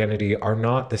gender identity are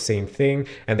not the same thing,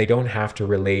 and they don't have to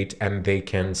relate, and they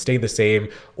can stay the same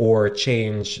or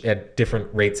change at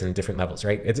different rates and different levels,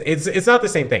 right? It's not the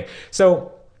same thing.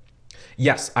 So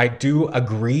yes, I do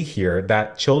agree here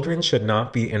that children should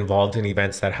not be involved in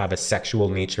events that have a sexual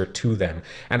nature to them.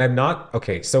 And I'm not,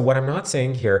 okay, so what I'm not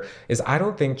saying here is I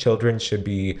don't think children should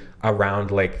be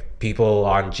around like people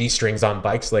on G-strings on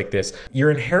bikes like this.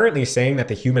 You're inherently saying that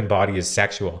the human body is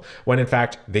sexual, when in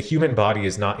fact, the human body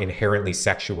is not inherently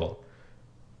sexual.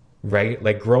 Right?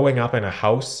 Like growing up in a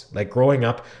house, like growing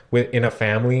up in a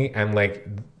family, and like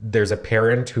there's a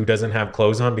parent who doesn't have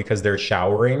clothes on because they're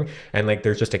showering, and like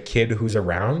there's just a kid who's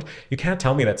around. You can't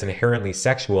tell me that's inherently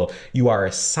sexual. You are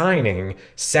assigning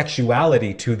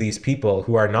sexuality to these people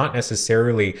who are not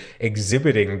necessarily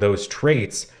exhibiting those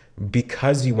traits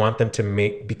because you want them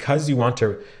to because you want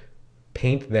to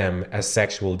paint them as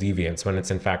sexual deviants when it's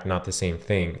in fact not the same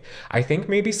thing. I think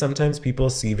maybe sometimes people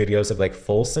see videos of like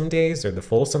Folsom Days or the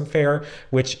Folsom Fair,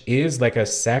 which is like a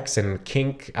sex and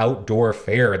kink outdoor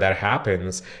fair that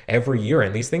happens every year.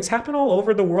 And these things happen all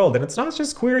over the world. And it's not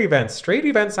just queer events. Straight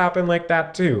events happen like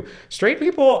that too. Straight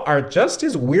people are just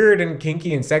as weird and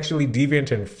kinky and sexually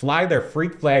deviant and fly their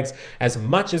freak flags as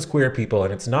much as queer people.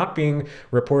 And it's not being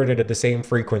reported at the same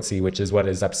frequency, which is what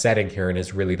is upsetting here and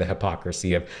is really the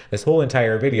hypocrisy of this whole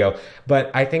entire video. But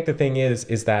I think the thing is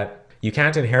that you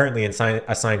can't inherently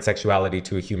assign sexuality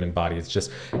to a human body. It's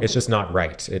just not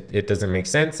right. It doesn't make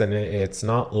sense, and it's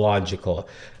not logical.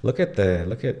 Look at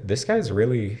this guy's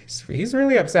he's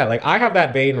really upset. Like I have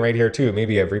that vein right here too.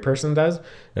 Maybe every person does,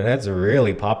 and that's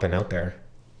really popping out there.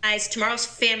 Guys, tomorrow's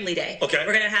Family Day. Okay.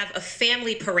 We're gonna have a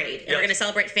family parade, and we're gonna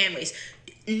celebrate families.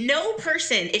 No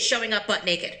person is showing up butt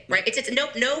naked, right? It's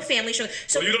no family showing.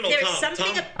 So well, you don't know there's Tom.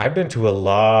 something. I've been to a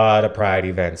lot of pride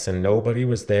events and nobody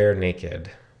was there naked.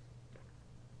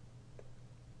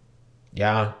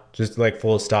 Yeah, just like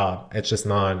full stop. It's just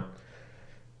not.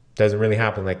 Doesn't really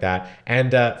happen like that.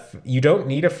 And you don't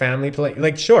need a family play.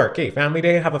 Like sure, okay, Family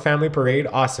Day, have a family parade,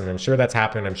 awesome. I'm sure that's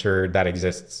happened. I'm sure that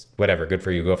exists. Whatever, good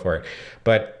for you. Go for it.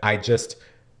 But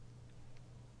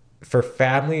for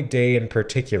Family Day in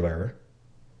particular.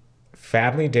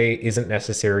 Family Day isn't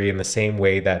necessary in the same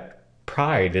way that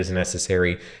Pride is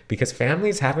necessary because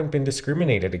families haven't been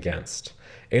discriminated against.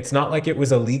 It's not like it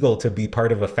was illegal to be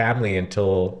part of a family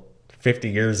until 50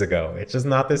 years ago. It's just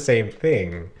not the same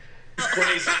thing.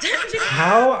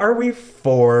 How are we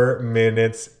 4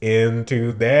 minutes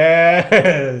into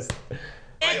this?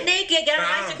 Get naked, get on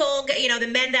a bicycle, the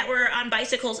men that were on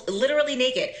bicycles, literally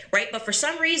naked, right? But for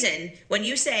some reason, when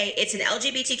you say it's an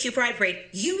LGBTQ pride parade,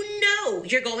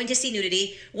 you're going to see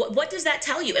nudity. What does that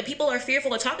tell you? And people are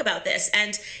fearful to talk about this.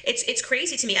 And it's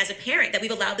crazy to me as a parent that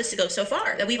we've allowed this to go so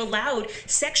far, that we've allowed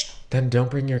sex. Then don't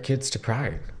bring your kids to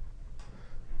Pride.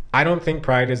 I don't think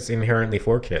Pride is inherently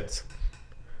for kids.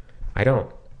 I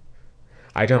don't.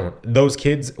 Those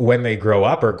kids, when they grow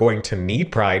up, are going to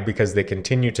need Pride because they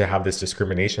continue to have this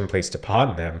discrimination placed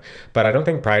upon them. But I don't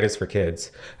think Pride is for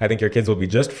kids. I think your kids will be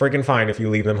just friggin' fine if you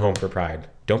leave them home for Pride.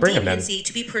 Don't bring them then. Deviancy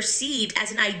to be perceived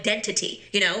as an identity,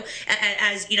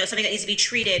 as something that needs to be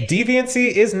treated. Deviancy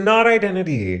is not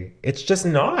identity. It's just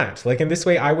not. Like in this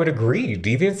way, I would agree.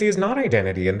 Deviancy is not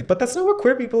identity. But that's not what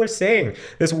queer people are saying.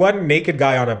 This one naked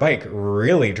guy on a bike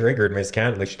really triggered Miss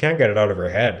Candice. Like she can't get it out of her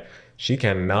head. She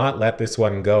cannot let this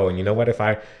one go. And you know what? If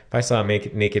I saw a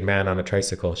naked man on a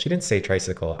tricycle, she didn't say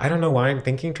tricycle. I don't know why I'm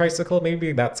thinking tricycle.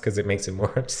 Maybe that's because it makes it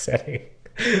more upsetting.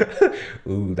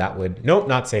 Ooh, that would. Nope,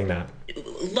 not saying that.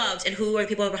 Loved. And who are the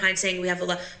people behind saying we have a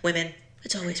lot? Women.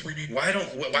 It's always women. Why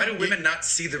do women not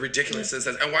see the ridiculousness?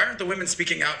 And why aren't the women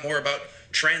speaking out more about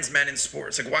trans men in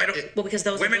sports? Like why don't? Well, because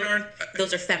those women aren't.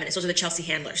 Those are feminists. Those are the Chelsea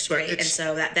Handlers, right? And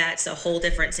so that's a whole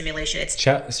different simulation.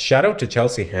 It's shout out to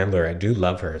Chelsea Handler. I do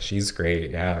love her. She's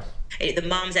great. Yeah. The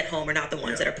moms at home are not the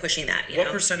ones that are pushing that. What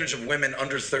percentage of women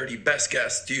under 30, best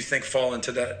guess, do you think fall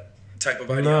into that type of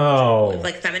ideology? No.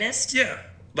 Like feminist? Yeah.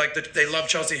 Like they love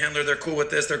Chelsea Handler. They're cool with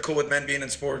this. They're cool with men being in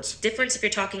sports. Difference if you're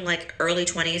talking like early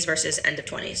 20s versus end of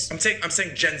 20s. I'm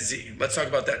saying Gen Z. Let's talk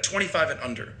about that. 25 and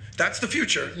under. That's the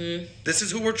future. This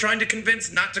is who we're trying to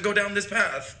convince not to go down this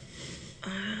path.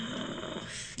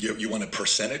 You want a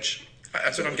percentage?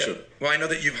 That's what I'm getting. Well, I know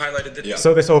that you've highlighted that. Yeah.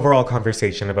 So this overall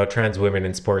conversation about trans women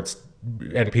in sports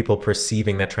and people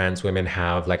perceiving that trans women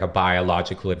have like a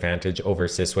biological advantage over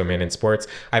cis women in sports.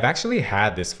 I've actually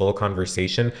had this full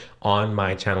conversation on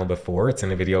my channel before. It's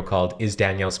in a video called Is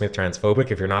Danielle Smith Transphobic?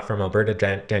 If you're not from Alberta,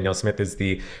 Danielle Smith is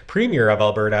the premier of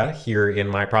Alberta here in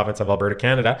my province of Alberta,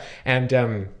 Canada.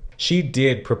 And she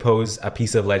did propose a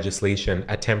piece of legislation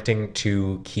attempting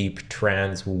to keep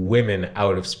trans women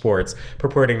out of sports,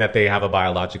 purporting that they have a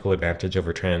biological advantage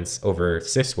over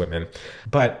cis women.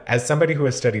 But as somebody who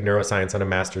has studied neuroscience on a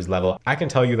master's level, I can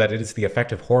tell you that it is the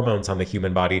effect of hormones on the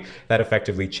human body that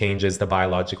effectively changes the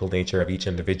biological nature of each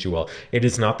individual. It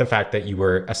is not the fact that you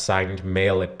were assigned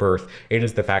male at birth. It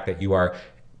is the fact that you are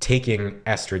taking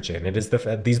estrogen. It is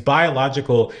these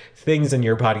biological things in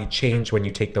your body change when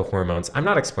you take the hormones. I'm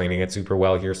not explaining it super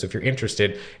well here, so if you're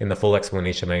interested in the full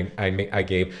explanation I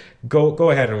gave,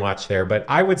 go ahead and watch there. But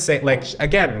I would say, like,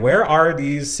 again, where are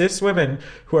these cis women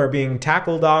who are being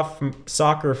tackled off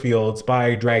soccer fields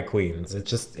by drag queens?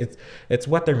 It's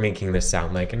what they're making this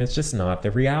sound like, and it's just not the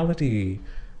reality.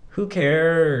 Who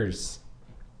cares?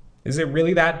 Is it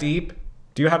really that deep?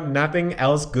 Do you have nothing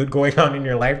else good going on in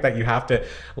your life that you have to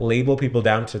label people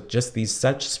down to just these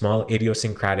such small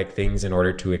idiosyncratic things in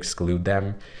order to exclude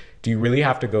them? Do you really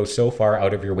have to go so far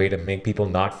out of your way to make people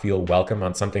not feel welcome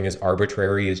on something as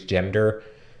arbitrary as gender?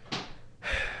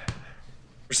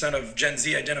 Percent of Gen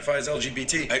Z identifies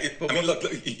LGBT. I mean, look,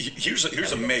 here's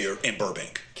a mayor in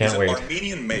Burbank. Can't wait. He's an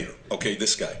Armenian mayor. Okay,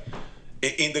 this guy.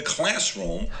 In the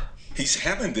classroom, he's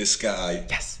having this guy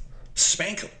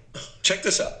spank him. Check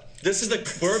this out. This is the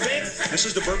Burbank? This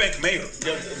is the Burbank mayor.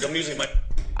 The music mic.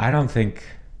 I don't think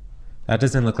that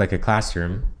doesn't look like a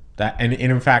classroom. And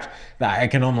in fact, I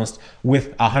can almost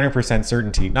with 100%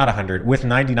 certainty, not 100, with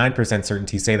 99%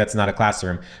 certainty say that's not a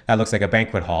classroom. That looks like a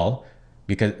banquet hall,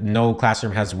 because no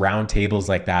classroom has round tables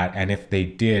like that. And if they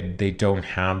did, they don't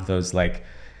have those, like,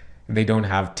 they don't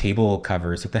have table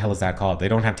covers. What the hell is that called? They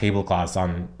don't have tablecloths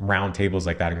on round tables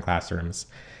like that in classrooms.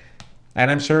 And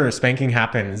I'm sure spanking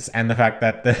happens, and the fact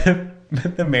that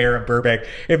the mayor of Burbank,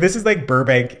 if this is like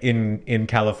Burbank in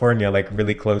California, like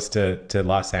really close to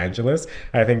Los Angeles,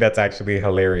 I think that's actually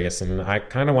hilarious, and I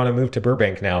kind of want to move to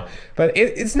Burbank now. But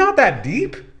it's not that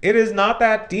deep. It is not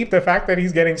that deep. The fact that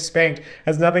he's getting spanked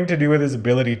has nothing to do with his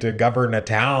ability to govern a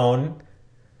town.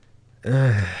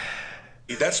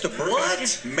 That's the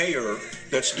Burbank mayor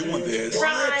that's doing this.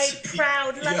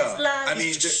 Proud, love. I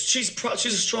mean, she's a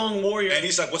strong warrior. And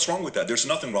he's like, what's wrong with that? There's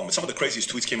nothing wrong with some of the craziest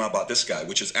tweets came out about this guy,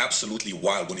 which is absolutely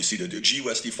wild when you see the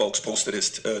GUSD folks posted his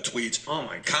tweets. Oh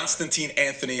my God. Constantine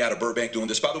Anthony out of Burbank doing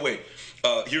this. By the way,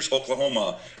 here's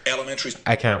Oklahoma elementary.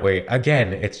 I can't wait.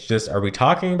 Again, it's just, are we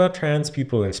talking about trans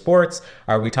people in sports?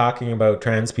 Are we talking about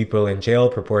trans people in jail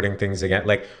purporting things again?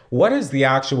 Like, what is the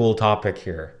actual topic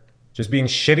here? Just being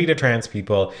shitty to trans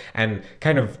people and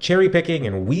kind of cherry picking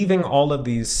and weaving all of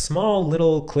these small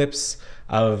little clips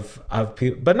of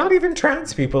people, but not even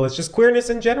trans people. It's just queerness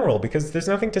in general, because there's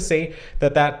nothing to say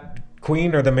that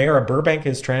queen or the mayor of Burbank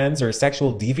is trans or a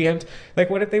sexual deviant. Like,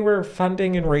 what if they were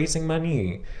funding and raising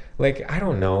money? Like, I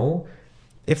don't know.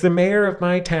 If the mayor of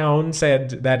my town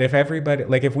said that if everybody,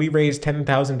 like, if we raise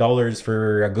 $10,000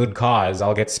 for a good cause,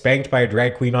 I'll get spanked by a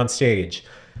drag queen on stage,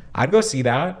 I'd go see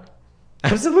that.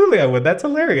 Absolutely, I would. That's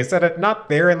hilarious. That it's not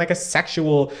there in like a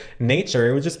sexual nature.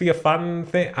 It would just be a fun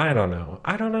thing. I don't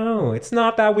know. It's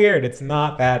not that weird. It's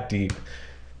not that deep.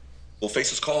 Well,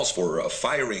 faces calls for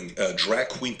firing a drag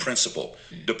queen principal.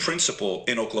 The principal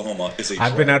in Oklahoma is a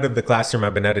I've been out of the classroom.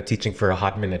 I've been out of teaching for a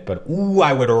hot minute, but ooh,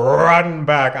 I would run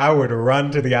back. I would run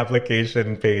to the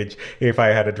application page if I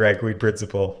had a drag queen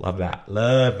principal. Love that.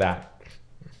 Love that.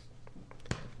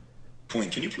 Queen,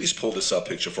 can you please pull this up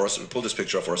picture for us? Pull this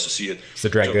picture up for us to see it. Is the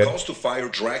drag good? Calls to fire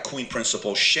drag queen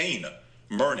principal Shane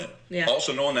Mernon,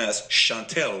 also known as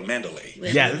Chantel Mandalay.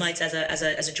 Yes, moonlights as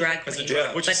a drag queen,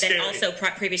 which but is then scary. also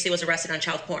previously was arrested on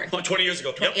child porn. 20 years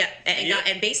ago. Yeah,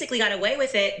 and basically got away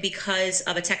with it because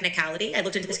of a technicality. I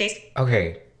looked into this case.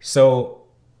 Okay, so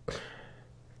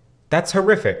that's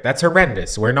horrific. That's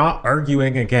horrendous. We're not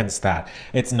arguing against that.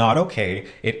 It's not okay.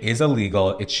 It is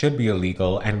illegal. It should be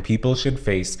illegal, and people should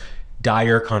face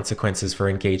dire consequences for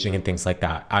engaging in things like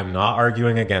that. I'm not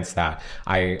arguing against that.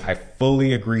 I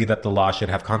fully agree that the law should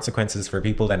have consequences for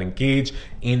people that engage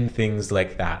in things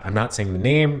like that. I'm not saying the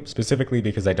name specifically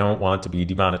because I don't want to be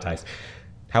demonetized.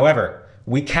 However,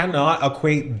 we cannot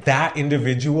equate that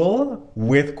individual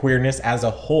with queerness as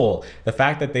a whole. The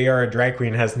fact that they are a drag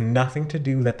queen has nothing to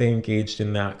do that they engaged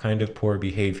in that kind of poor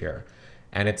behavior.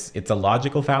 And it's a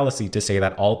logical fallacy to say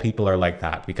that all people are like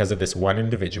that because of this one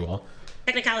individual.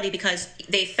 Technicality, because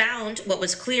they found what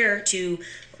was clear to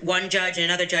one judge and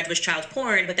another judge was child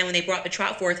porn, but then when they brought the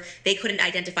trial forth, they couldn't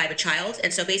identify the child.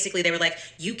 And so basically they were like,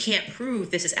 you can't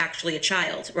prove this is actually a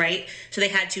child, right? So they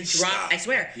had to drop, I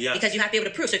swear, because you have to be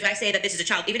able to prove. So if I say that this is a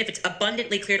child, even if it's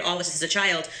abundantly clear to all of us this is a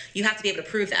child, you have to be able to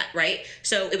prove that, right?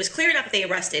 So it was clear enough that they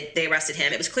arrested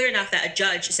him. It was clear enough that a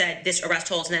judge said this arrest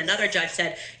holds, and then another judge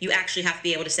said you actually have to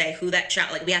be able to say who that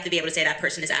child, like we have to be able to say that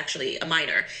person is actually a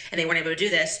minor, and they weren't able to do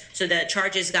this. So the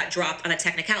charges got dropped on a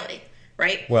technicality.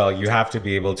 Right? Well, you have to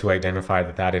be able to identify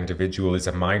that that individual is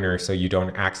a minor so you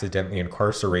don't accidentally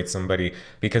incarcerate somebody,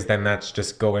 because then that's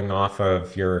just going off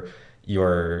of your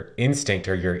instinct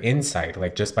or your insight.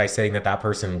 Like, just by saying that that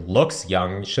person looks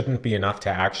young shouldn't be enough to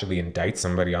actually indict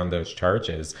somebody on those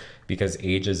charges, because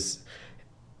age is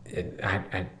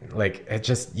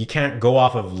you can't go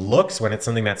off of looks when it's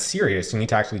something that's serious. You need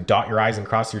to actually dot your I's and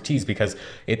cross your T's, because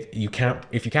if you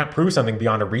can't prove something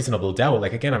beyond a reasonable doubt,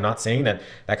 like, again, I'm not saying that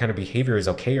that kind of behavior is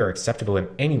okay or acceptable in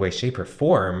any way, shape, or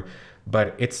form,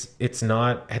 but it's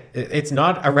not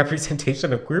a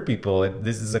representation of queer people.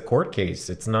 This is a court case.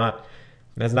 It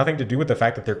has nothing to do with the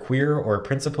fact that they're queer or a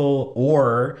principal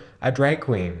or a drag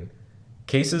queen.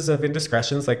 Cases of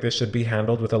indiscretions like this should be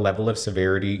handled with a level of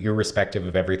severity irrespective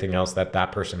of everything else that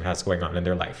that person has going on in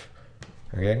their life.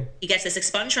 Okay? He gets this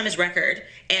expunged from his record,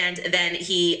 and then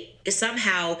he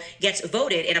somehow gets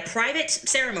voted in a private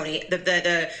ceremony.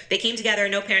 They came together,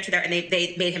 no parents were there, and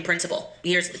they made him principal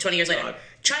 20 years later.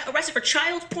 Arrested for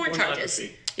child porn charges.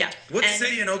 Yeah. What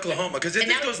city in Oklahoma? Because if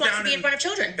this goes down in front of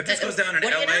children. If this goes down in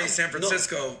LA, San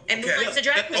Francisco, and okay. The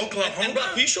drag queen. Oklahoma. And Rob,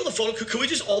 can you show the photo? Could we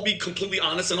just all be completely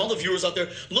honest, and all the viewers out there,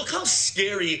 look how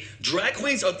scary drag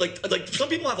queens are. Like some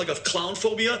people have like a clown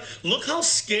phobia. Look how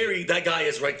scary that guy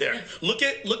is right there.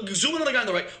 Yeah. Look, zoom in on the guy on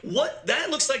the right. What that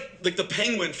looks like the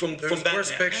penguin from Batman.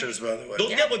 Worse pictures, by the way.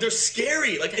 Yeah, but they're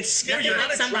scary. Like, it's scary. You're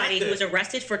not somebody who was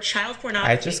arrested for child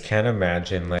pornography. I just can't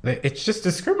imagine. Like, it's just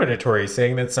discriminatory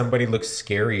saying that somebody looks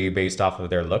scary based off of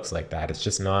their looks like that. It's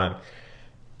just not.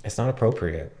 It's not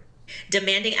appropriate.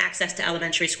 Demanding access to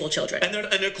elementary school children, and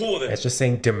they're cool with it. It's just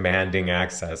saying demanding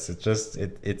access. It's just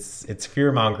it's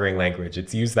fear mongering language.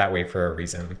 It's used that way for a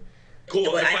reason. Cool.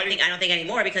 Well, I don't think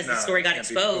anymore, because the story got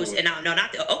exposed. And no,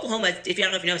 not Oklahoma. If you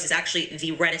don't know if you know, is actually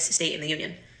the reddest state in the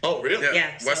union. Oh, really?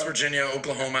 Yeah. West Virginia,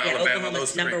 Oklahoma, Alabama, Oklahoma's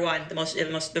those three. number one,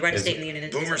 the reddest state in the union.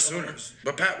 Boomer Sooners.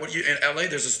 But Pat, in LA,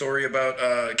 there's a story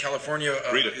about California.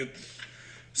 Read it.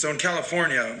 So in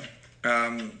California,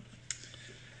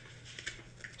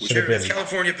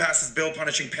 California passes bill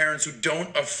punishing parents who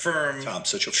don't affirm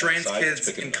trans kids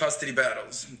in custody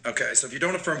battles. Okay, so if you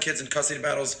don't affirm kids in custody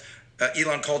battles,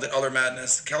 Elon called it utter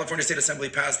madness. California State Assembly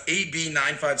passed AB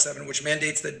 957, which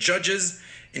mandates that judges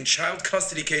in child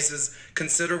custody cases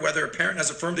consider whether a parent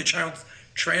has affirmed a child's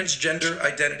transgender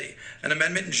identity. An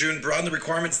amendment in June broadened the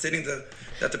requirement, stating that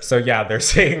the... So yeah, they're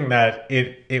saying that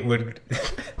it would...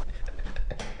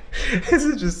 This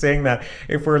is just saying that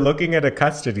if we're looking at a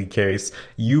custody case,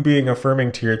 you being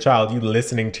affirming to your child, you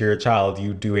listening to your child,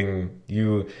 you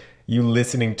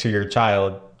listening to your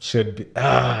child should be...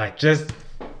 just...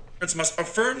 Parents must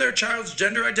affirm their child's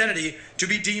gender identity to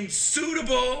be deemed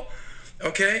suitable,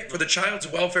 okay, for the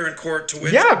child's welfare in court, to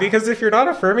which... Yeah, because if you're not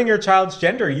affirming your child's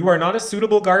gender, you are not a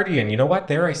suitable guardian. You know what?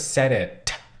 There, I said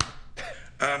it.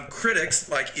 Critics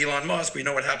like Elon Musk, we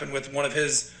know what happened with one of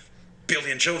his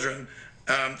billion children,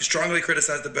 strongly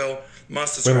criticized the bill.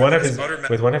 Musk with one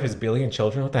of his billion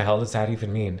children? What the hell does that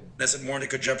even mean? And warned it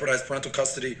could jeopardize parental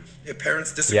custody if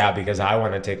parents disagree. Yeah, because I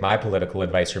want to take my political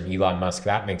advice from Elon Musk.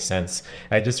 That makes sense.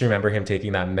 I just remember him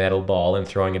taking that metal ball and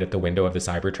throwing it at the window of the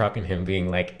Cybertruck, and him being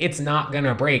like, "It's not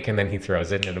gonna break," and then he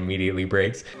throws it and it immediately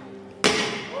breaks.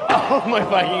 Oh my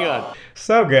fucking god!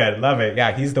 So good, love it.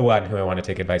 Yeah, he's the one who I want to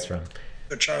take advice from.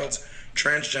 The child's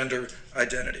transgender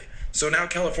identity. So now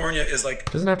California is like...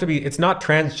 Doesn't have to be... It's not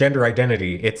transgender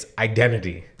identity. It's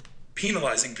identity.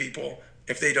 Penalizing people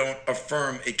if they don't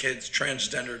affirm a kid's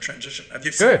transgender transition. Have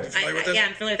you familiar with this? Yeah,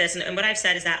 I'm familiar with this. And what I've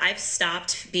said is that I've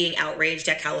stopped being outraged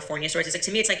at California stories. It's like,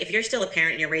 to me, it's like, if you're still a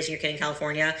parent and you're raising your kid in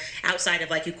California, outside of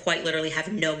like you quite literally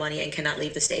have no money and cannot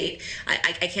leave the state,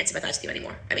 I can't sympathize with you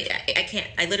anymore. I mean, I can't.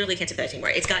 I literally can't sympathize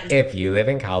anymore. It's gotten... If you live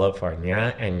in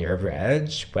California and you're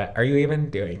rich, what are you even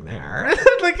doing there?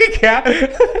 Like, you can't...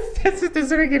 This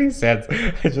doesn't make any sense.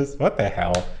 It's just, what the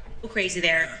hell? crazy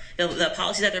there. The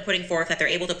policies that they're putting forth, that they're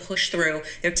able to push through,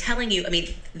 they're telling you, I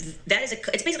mean, that is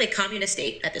it's basically a communist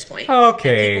state at this point.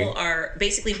 Okay. And people are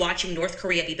basically watching North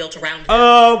Korea be built around them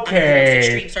under the most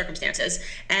extreme circumstances,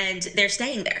 and they're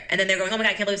staying there. And then they're going, oh my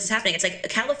God, I can't believe this is happening. It's like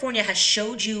California has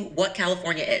showed you what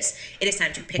California is. It is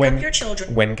time to pick up your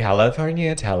children. When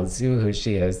California tells you who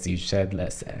she is, you should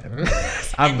listen.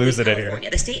 I'm losing it here.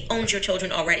 The state owns your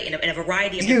children already in a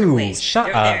variety of different ways.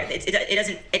 Shut up.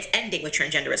 It's ending with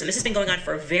transgenderism. This has been going on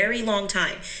for a very long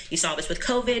time. You saw this with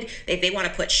COVID. They want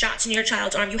to put shots in your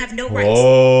child's arm. You have no rights.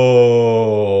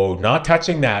 Oh, not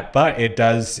touching that, but it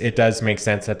does make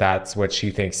sense that that's what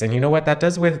she thinks. And you know what? That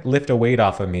does lift a weight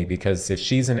off of me, because if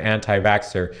she's an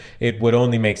anti-vaxxer, it would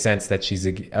only make sense that she's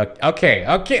okay.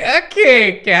 I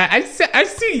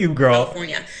see you, girl.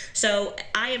 California. So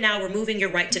I am now removing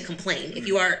your right to complain if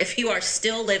you are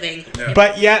still living. Yeah.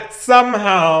 But yet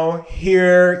somehow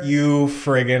here you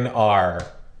friggin' are.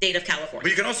 State of California.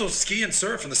 But you can also ski and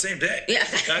surf on the same day. Yeah.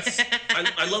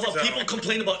 I love how people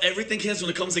complain about everything, Candice, when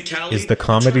it comes to Cali. Is the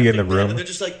comedy in the room? And they're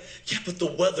just like, yeah, but the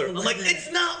weather. I'm like,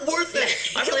 it's not worth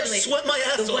it. I gotta sweat my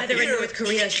ass off. The weather in North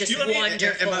Korea is just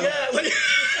wonderful.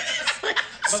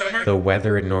 The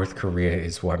weather in North Korea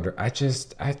is wonderful.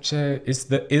 Is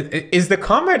the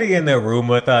comedy in the room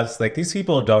with us? Like, these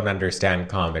people don't understand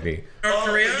comedy. North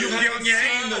Korea?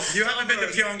 Pyongyang? You haven't been to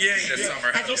Pyongyang this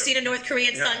summer. Have you seen a North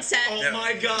Korean sunset? Oh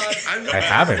my God. I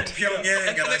haven't. Pyongyang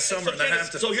in that summer.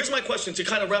 So here's my question to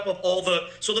kind of wrap up all the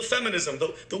feminism,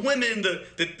 the women,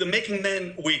 the making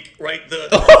men weak, right?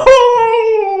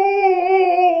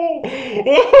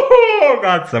 Oh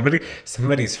God,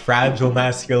 somebody's fragile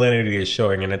masculinity is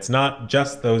showing, and it's not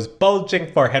just those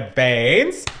bulging forehead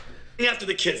veins. After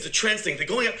the kids, the trans thing, they're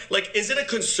going up, like, is it a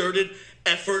concerted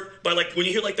effort by, like, when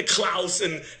you hear like the Klaus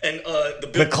and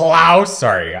the Klaus?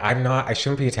 Sorry, I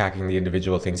shouldn't be attacking the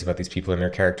individual things about these people and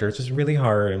their characters. It's just really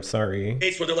hard. I'm sorry.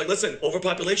 Where they're like, listen,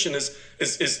 overpopulation is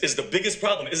the biggest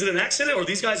problem. Is it an accident, or are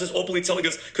these guys just openly telling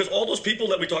us? Because all those people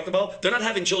that we talked about, they're not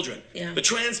having children. Yeah. The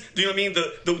trans, do you know what I mean?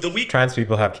 The weak trans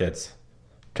people have kids.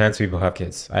 Trans people have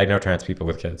kids. I know trans people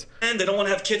with kids. And they don't want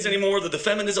to have kids anymore. The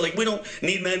feminists are like, we don't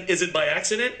need men. Is it by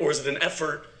accident, or is it an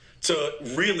effort to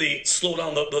really slow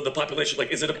down the population? Like,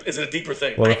 is it a deeper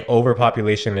thing? Well, if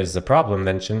overpopulation is the problem,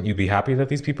 then shouldn't you be happy that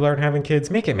these people aren't having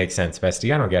kids? Make it make sense,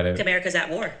 bestie. I don't get it. America's at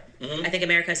war. I think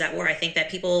America's at war. I think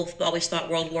that people always thought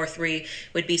World War III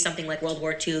would be something like World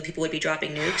War II. People would be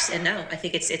dropping nukes, and no, I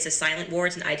think it's a silent war.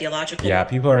 It's an ideological war. Yeah,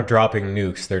 people aren't dropping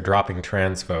nukes. They're dropping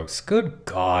trans folks. Good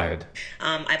God.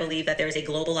 I believe that there is a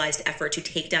globalized effort to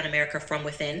take down America from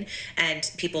within, and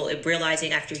people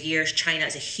realizing after years China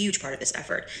is a huge part of this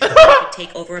effort. They could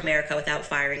take over America without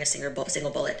firing a single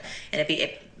bullet, and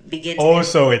it begins. Oh,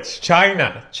 so it's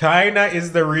China. China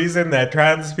is the reason that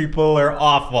trans people are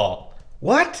awful.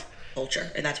 What?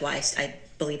 Culture, and that's why I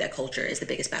believe that culture is the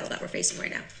biggest battle that we're facing right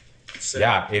now.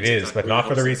 Yeah, it is, but not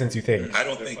for the reasons you think. I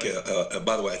don't think,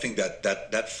 by the way, I think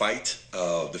that fight,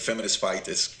 the feminist fight,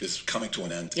 is coming to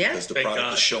an end. Yeah. Because the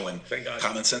product is showing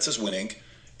common sense is winning,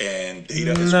 and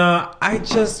data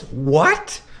is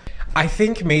what? I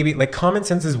think maybe, like, common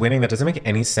sense is winning. That doesn't make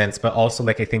any sense, but also,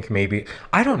 like, I think maybe,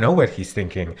 I don't know what he's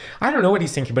thinking.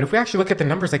 But if we actually look at the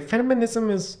numbers, like, feminism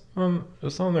is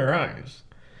it's on the rise.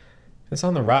 It's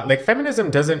on the rise. Like,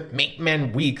 feminism doesn't make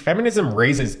men weak. Feminism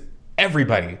raises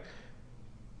everybody.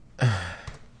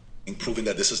 Proving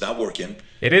that this is not working.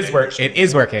 It is working.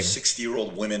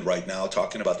 60-year-old women right now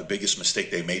talking about the biggest mistake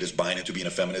they made is buying into being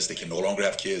a feminist. They can no longer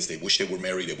have kids. They wish they were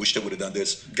married. They wish they would have done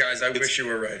this. Guys, I wish you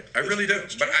were right. I really do.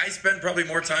 But I spend probably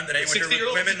more time than anyone here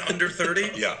with women under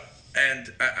 30. Yeah.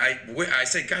 And I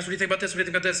say, guys, what do you think about this? What do you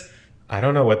think about this? I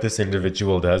don't know what this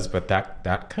individual does, but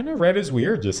that kind of read is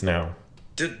weird just now.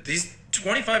 Dude, these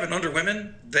 25 and under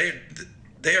women, they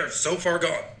are so far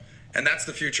gone. And that's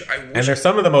the future. And they're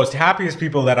some of the most happiest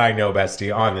people that I know,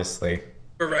 bestie, honestly.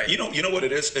 We're right. You know what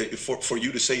it is for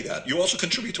you to say that. You also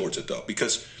contribute towards it though,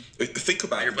 because think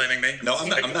about it. You're blaming me? No, I'm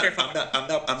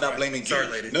not blaming you. Sorry,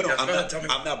 lady. No,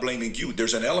 I'm not blaming you.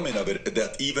 There's an element of it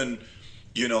that even,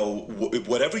 you know,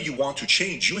 whatever you want to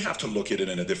change, you have to look at it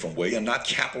in a different way and not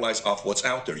capitalize off what's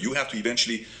out there. You have to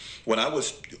eventually,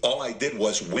 all I did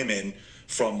was women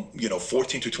from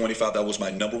 14 to 25. That was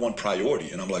my #1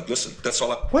 priority, and I'm like, listen, that's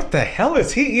all. What the hell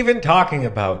is he even talking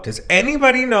about? Does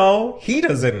anybody know? He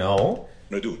doesn't know.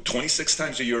 I do 26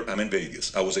 times a year. I'm in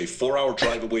Vegas. I was a 4-hour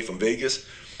drive away from Vegas.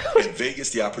 In Vegas,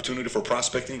 the opportunity for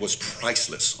prospecting was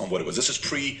priceless on what it was. This is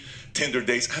pre-Tinder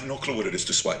days. I have no clue what it is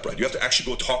to swipe right. You have to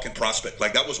actually go talk and prospect.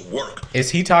 Like, that was work. Is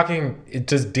he talking?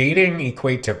 Does dating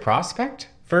equate to prospect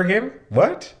for him?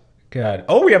 What? God.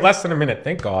 Oh, we have less than a minute.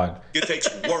 Thank God. It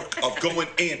takes work of going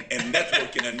in and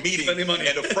networking and meeting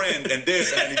and a friend and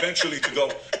this, and then eventually to go,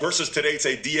 versus today,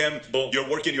 say DM, boom, you're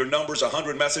working your numbers,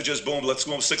 100 messages, boom, let's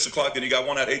go 6 o'clock, then you got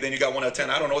one at 8, then you got one at 10.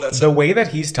 I don't know. That's the way that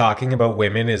he's talking about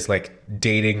women is like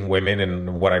dating women,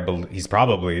 and what I believe he's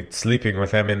probably sleeping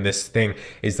with them in this thing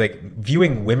is like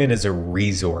viewing women as a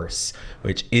resource,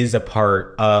 which is a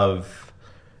part of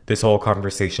this whole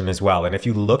conversation as well. And if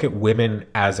you look at women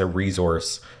as a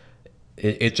resource,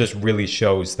 it just really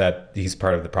shows that he's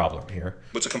part of the problem here.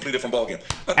 It's a completely different ballgame.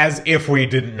 As if we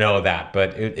didn't know that,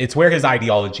 but it's where his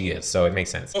ideology is, so it makes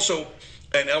sense. Also,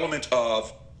 an element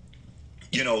of,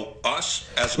 you know, us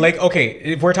as... Like, okay,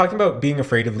 if we're talking about being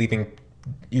afraid of leaving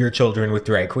your children with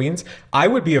drag queens, I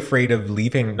would be afraid of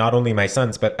leaving not only my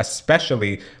sons, but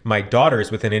especially my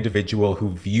daughters with an individual who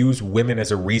views women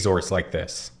as a resource like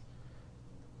this.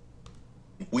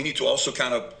 We need to also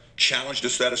kind of challenge the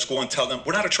status quo and tell them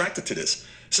we're not attracted to this.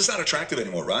 This is not attractive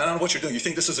anymore, right? I don't know what you're doing. You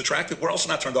think this is attractive? We're also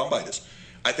not turned on by this.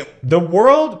 I think the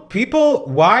world, people,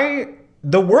 why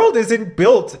the world isn't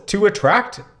built to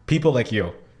attract people like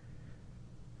you.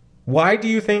 Why do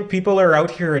you think people are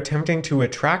out here attempting to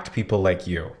attract people like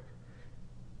you?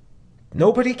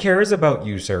 Nobody cares about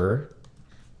you, sir.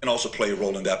 And also play a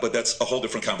role in that, but that's a whole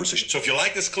different conversation. So if you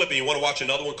like this clip and you want to watch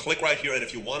another one, click right here. And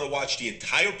if you want to watch the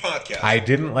entire podcast... I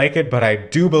didn't like it, but I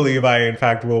do believe I, in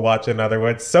fact, will watch another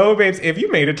one. So, babes, if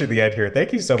you made it to the end here,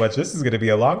 thank you so much. This is going to be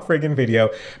a long friggin' video,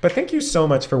 but thank you so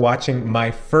much for watching my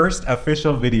first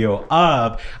official video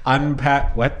of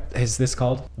What is this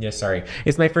called? Yes, sorry.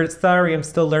 It's my first... Sorry, I'm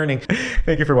still learning.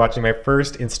 Thank you for watching my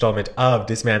first installment of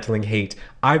Dismantling Hate.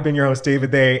 I've been your host,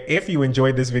 David Day. If you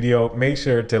enjoyed this video, make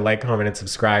sure to like, comment, and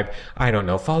subscribe. I don't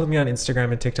know, follow me on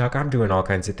Instagram and TikTok. I'm doing all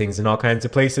kinds of things in all kinds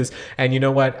of places. And you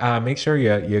know what? Make sure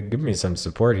you give me some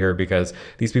support here, because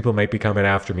these people might be coming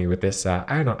after me with this.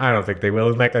 I don't think they will.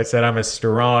 And like I said, I'm a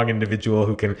strong individual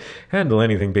who can handle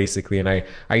anything basically. And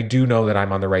I do know that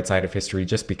I'm on the right side of history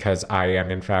just because I am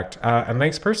in fact a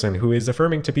nice person who is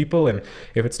affirming to people. And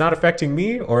if it's not affecting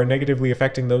me or negatively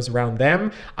affecting those around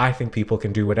them, I think people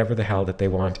can do whatever the hell that they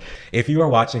want. If you are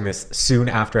watching this soon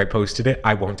after I posted it,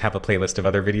 I won't have a playlist of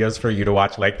other videos for you to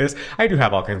watch like this. I do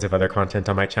have all kinds of other content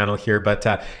on my channel here, but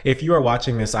if you are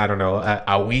watching this, I don't know,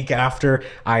 a week after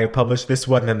I published this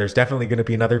one, then there's definitely going to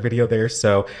be another video there,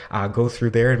 so go through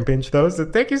there and binge those.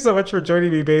 And thank you so much for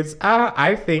joining me, babes.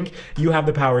 I think you have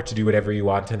the power to do whatever you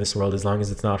want in this world as long as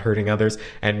it's not hurting others,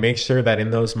 and make sure that in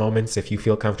those moments, if you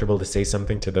feel comfortable to say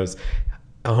something to those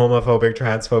homophobic,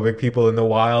 transphobic people in the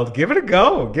wild, give it a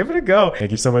go. Give it a go.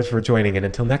 Thank you so much for joining, and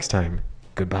until next time,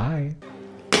 goodbye.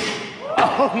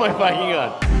 Oh my fucking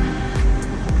God.